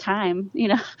sorts of time.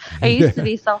 I used to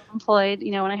be self-employed.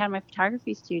 When I had my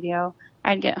photography studio,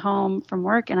 I'd get home from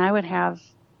work and I would have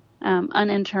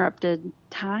uninterrupted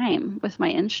time with my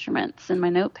instruments and my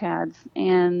notepads.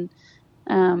 And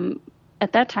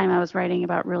at that time, I was writing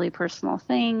about really personal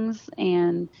things,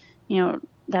 and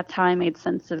that's how I made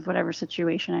sense of whatever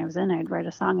situation I was in. I'd write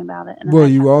a song about it. And well,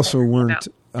 you also weren't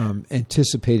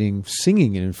anticipating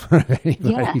singing it in front of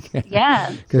anybody.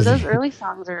 Yeah. So those early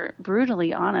songs are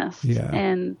brutally honest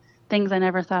and things I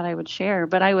never thought I would share.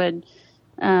 But I would,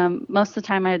 most of the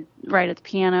time I'd write at the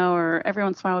piano, or every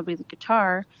once in a while it would be the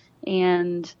guitar,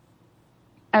 and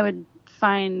I would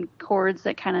find chords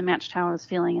that kind of matched how I was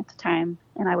feeling at the time,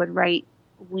 and I would write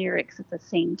lyrics at the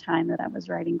same time that I was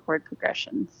writing chord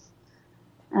progressions.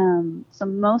 So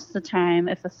most of the time,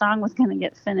 if a song was going to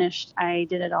get finished, I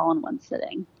did it all in one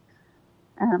sitting.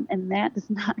 And that does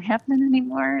not happen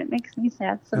anymore. It makes me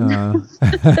sad sometimes.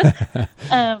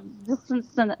 Just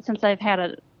since I've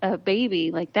had a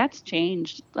baby, like that's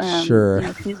changed. Sure. You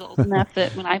know, she's old enough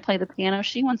that when I play the piano,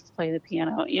 she wants to play the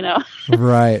piano, you know.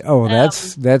 Right. Oh,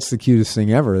 that's the cutest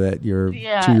thing ever, that your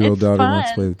 2-year-old daughter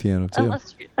wants to play the piano too.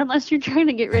 Unless you're trying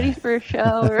to get ready for a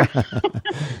show. Or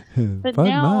but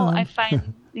now I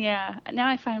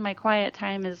find my quiet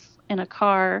time is in a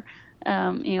car,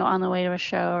 you know, on the way to a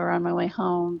show or on my way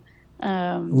home.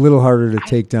 A little harder to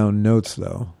take down notes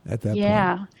though at that point.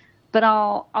 Yeah. But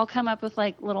I'll come up with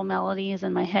like little melodies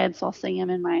in my head, so I'll sing them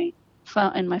in my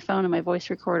phone and my voice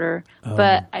recorder.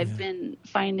 But I've been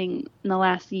finding in the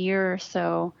last year or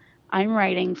so, I'm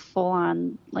writing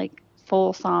full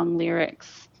song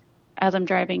lyrics as I'm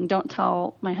driving. Don't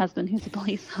tell my husband, who's a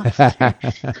police officer.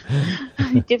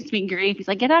 He gives me grief. He's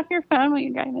like, get off your phone when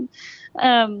you're driving.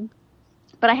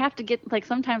 But I have to get, like,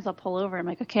 sometimes I'll pull over. I'm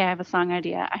like, okay, I have a song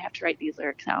idea. I have to write these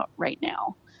lyrics out right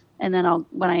now. And then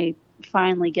when I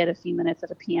finally get a few minutes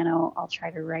at a piano, I'll try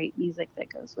to write music that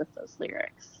goes with those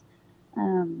lyrics.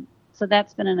 So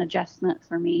that's been an adjustment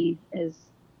for me, is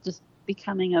just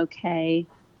becoming okay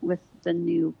with the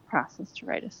new process to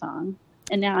write a song.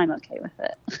 And now I'm okay with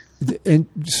it. And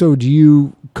so do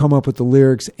you come up with the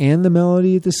lyrics and the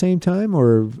melody at the same time,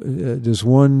 or does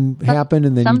one happen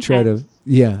and then sometimes. You try to...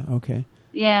 Yeah, okay.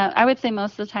 Yeah, I would say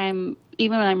most of the time,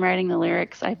 even when I'm writing the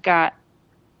lyrics, I've got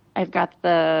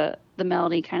the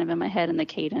melody kind of in my head and the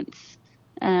cadence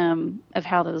of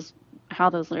how those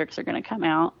lyrics are going to come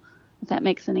out, if that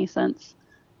makes any sense.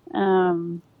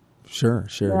 Sure,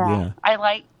 yeah.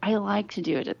 I like to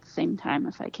do it at the same time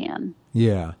if I can.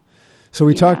 Yeah. So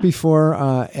we talked before,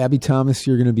 Abby Thomas,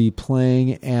 you're going to be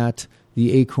playing at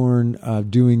the Acorn,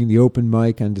 doing the open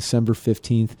mic on December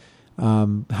 15th.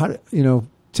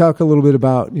 Talk a little bit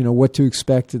about, what to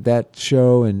expect at that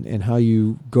show and how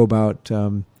you go about,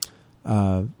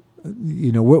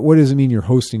 what does it mean you're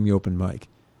hosting the open mic?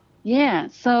 Yeah.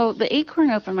 So the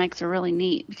Acorn open mics are really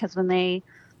neat because when they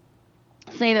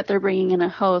say that they're bringing in a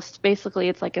host, basically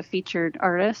it's like a featured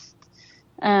artist.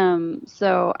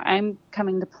 So I'm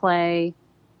coming to play,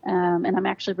 and I'm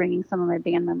actually bringing some of my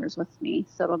band members with me.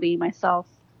 So it'll be myself,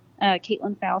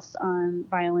 Caitlin Faust on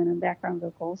violin and background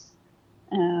vocals.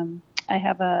 I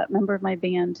have a member of my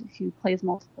band who plays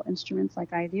multiple instruments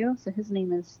like I do. So his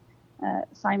name is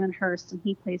Simon Hurst, and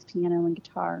he plays piano and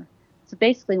guitar. So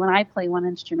basically, when I play one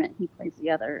instrument, he plays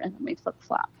the other, and then we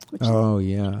flip-flop, which is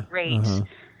great. Uh-huh.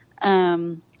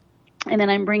 And then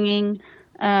I'm bringing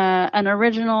an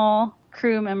original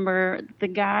crew member, the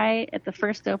guy at the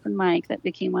first open mic that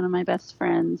became one of my best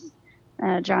friends,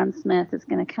 John Smith, is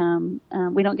going to come.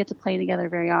 We don't get to play together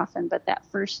very often, but that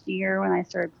first year when I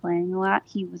started playing a lot,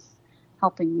 he was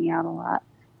helping me out a lot.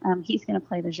 He's going to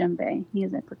play the djembe. He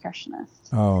is a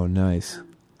percussionist. Oh, nice.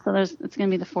 So it's going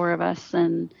to be the four of us,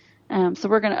 and so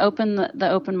we're going to open the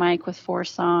open mic with 4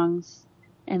 songs,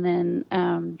 and then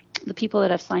the people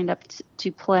that have signed up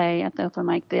to play at the open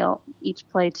mic, they'll each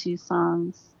play 2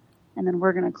 songs, and then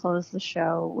we're going to close the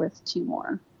show with 2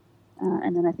 more.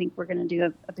 And then I think we're going to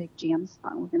do a big jam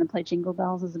song. We're going to play Jingle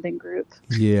Bells as a big group.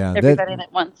 Yeah. Everybody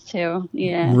that wants to.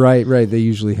 Yeah. Right. They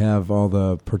usually have all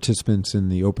the participants in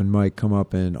the open mic come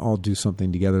up and all do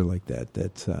something together like that.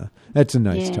 That's a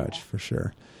nice touch for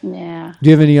sure. Yeah. Do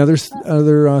you have any other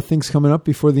things coming up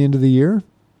before the end of the year?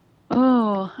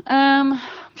 Oh, I'm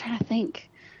trying to think.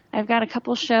 I've got a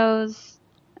couple shows.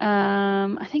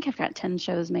 I think I've got 10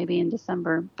 shows maybe in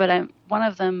December, but one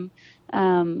of them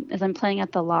is I'm playing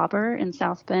at the Lauber in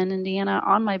South Bend, Indiana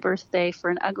on my birthday for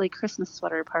an ugly Christmas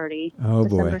sweater party,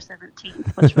 December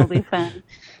 17th, which will be fun.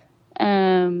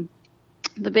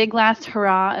 The big last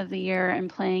hurrah of the year, I'm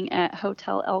playing at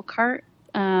Hotel Elkhart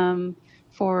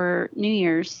for New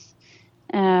Year's.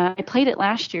 I played it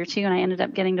last year too, and I ended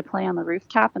up getting to play on the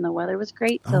rooftop, and the weather was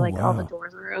great. So all the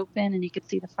doors were open, and you could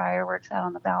see the fireworks out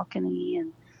on the balcony,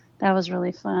 and that was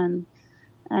really fun.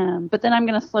 But then I'm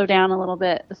going to slow down a little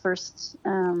bit the first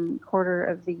quarter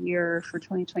of the year for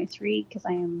 2023 because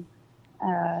I am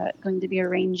going to be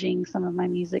arranging some of my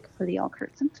music for the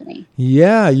Elkhart Symphony.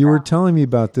 Yeah, you were telling me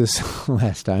about this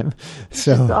last time.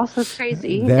 So it's also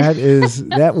crazy.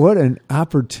 What an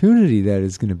opportunity that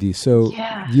is going to be. So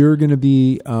you're going to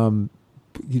be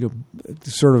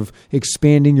sort of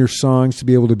expanding your songs to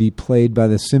be able to be played by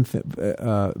the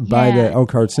by the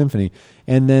Elkhart Symphony.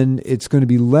 And then it's going to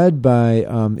be led by,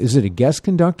 is it a guest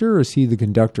conductor, or is he the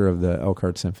conductor of the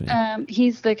Elkhart Symphony?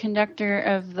 He's the conductor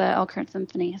of the Elkhart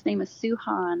Symphony. His name is Sue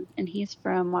Hahn, and he's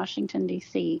from Washington,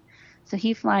 D.C. So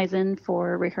he flies in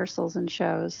for rehearsals and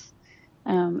shows.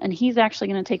 And he's actually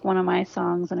going to take one of my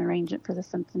songs and arrange it for the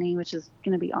symphony, which is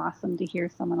going to be awesome to hear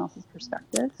someone else's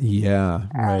perspective. Yeah,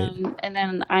 right. And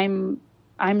then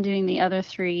I'm doing the other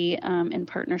three in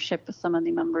partnership with some of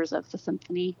the members of the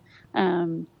symphony.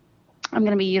 I'm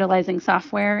going to be utilizing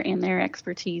software and their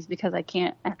expertise because I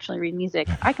can't actually read music.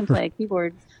 I can play a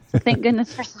keyboard, so thank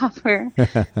goodness for software.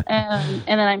 And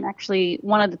then I'm actually,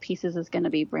 one of the pieces is going to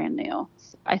be brand new.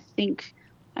 So I think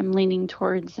I'm leaning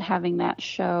towards having that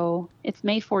show. It's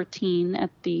May 14 at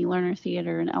the Lerner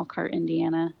Theater in Elkhart,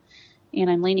 Indiana. And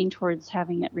I'm leaning towards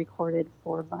having it recorded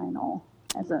for vinyl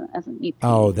as an EP.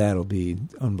 Oh, that'll be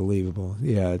unbelievable.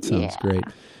 Yeah, it sounds great.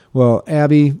 Well,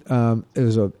 Abby, it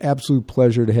was an absolute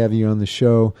pleasure to have you on the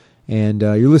show. And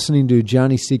you're listening to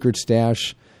Johnny's Secret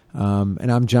Stash.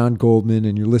 And I'm John Goldman,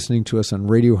 and you're listening to us on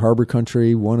Radio Harbor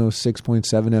Country, 106.7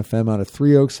 FM out of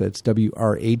Three Oaks. That's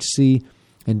WRHC,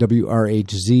 and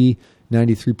WRHZ,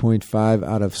 93.5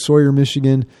 out of Sawyer,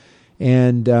 Michigan.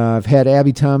 And I've had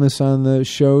Abby Thomas on the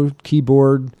show,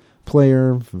 keyboard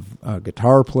player,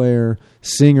 guitar player,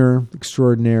 singer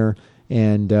extraordinaire.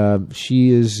 And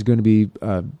she is going to be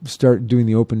start doing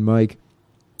the open mic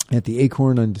at the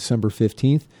Acorn on December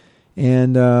 15th.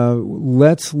 And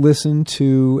let's listen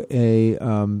to a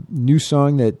new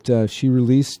song that she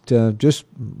released just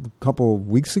a couple of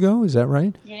weeks ago. Is that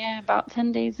right? Yeah, about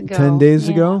 10 days ago. 10 days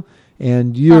ago.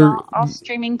 And you're on all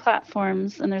streaming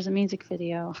platforms, and there's a music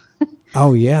video.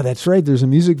 Oh, yeah, that's right. There's a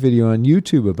music video on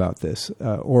YouTube about this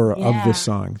of this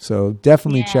song. So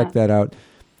definitely check that out.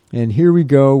 And here we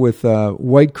go with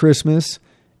White Christmas,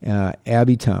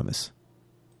 Abby Thomas.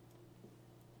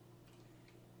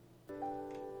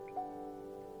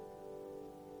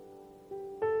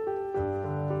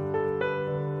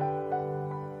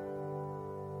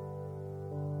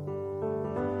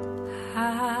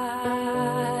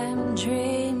 I'm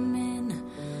dreaming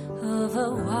of a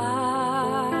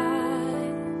white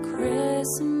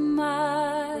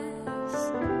Christmas,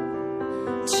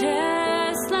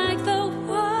 just like the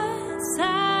ones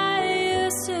I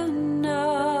used to know,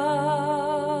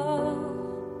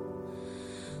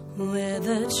 where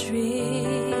the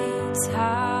treetops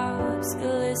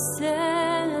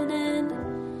glisten and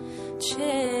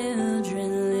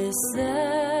children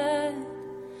listen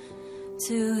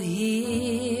to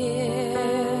hear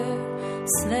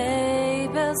sleigh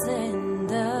bells in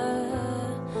the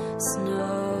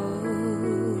snow.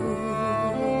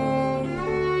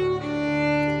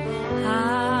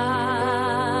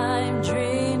 I'm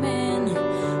dreaming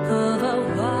of a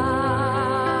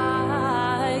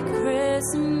white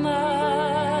Christmas,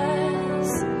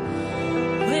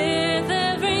 with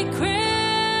every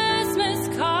Christmas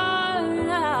card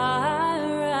I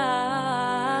write.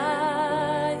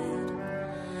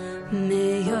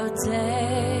 May your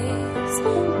days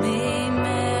be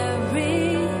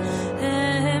merry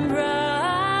and bright,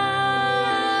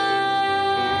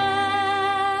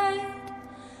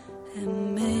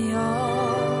 and may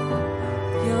all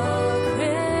your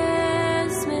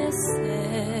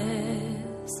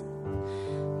Christmases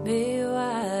be white.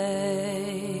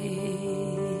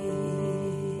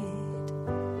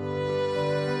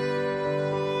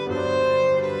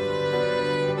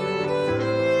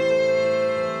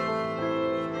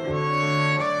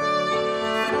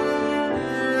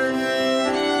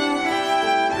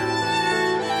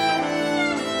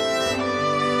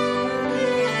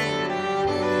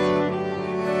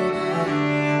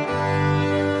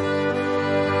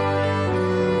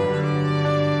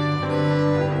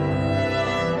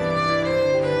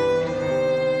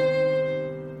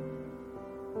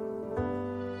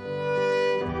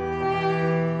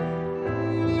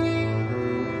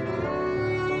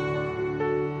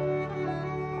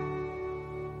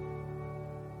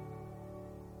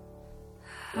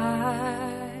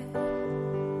 I'm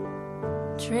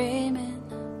dreaming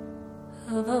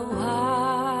of a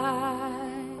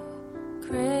white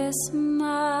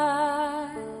Christmas,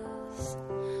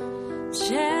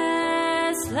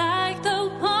 just like the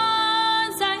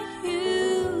ones I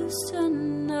used to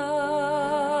know,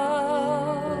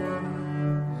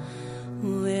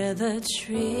 where the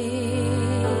tree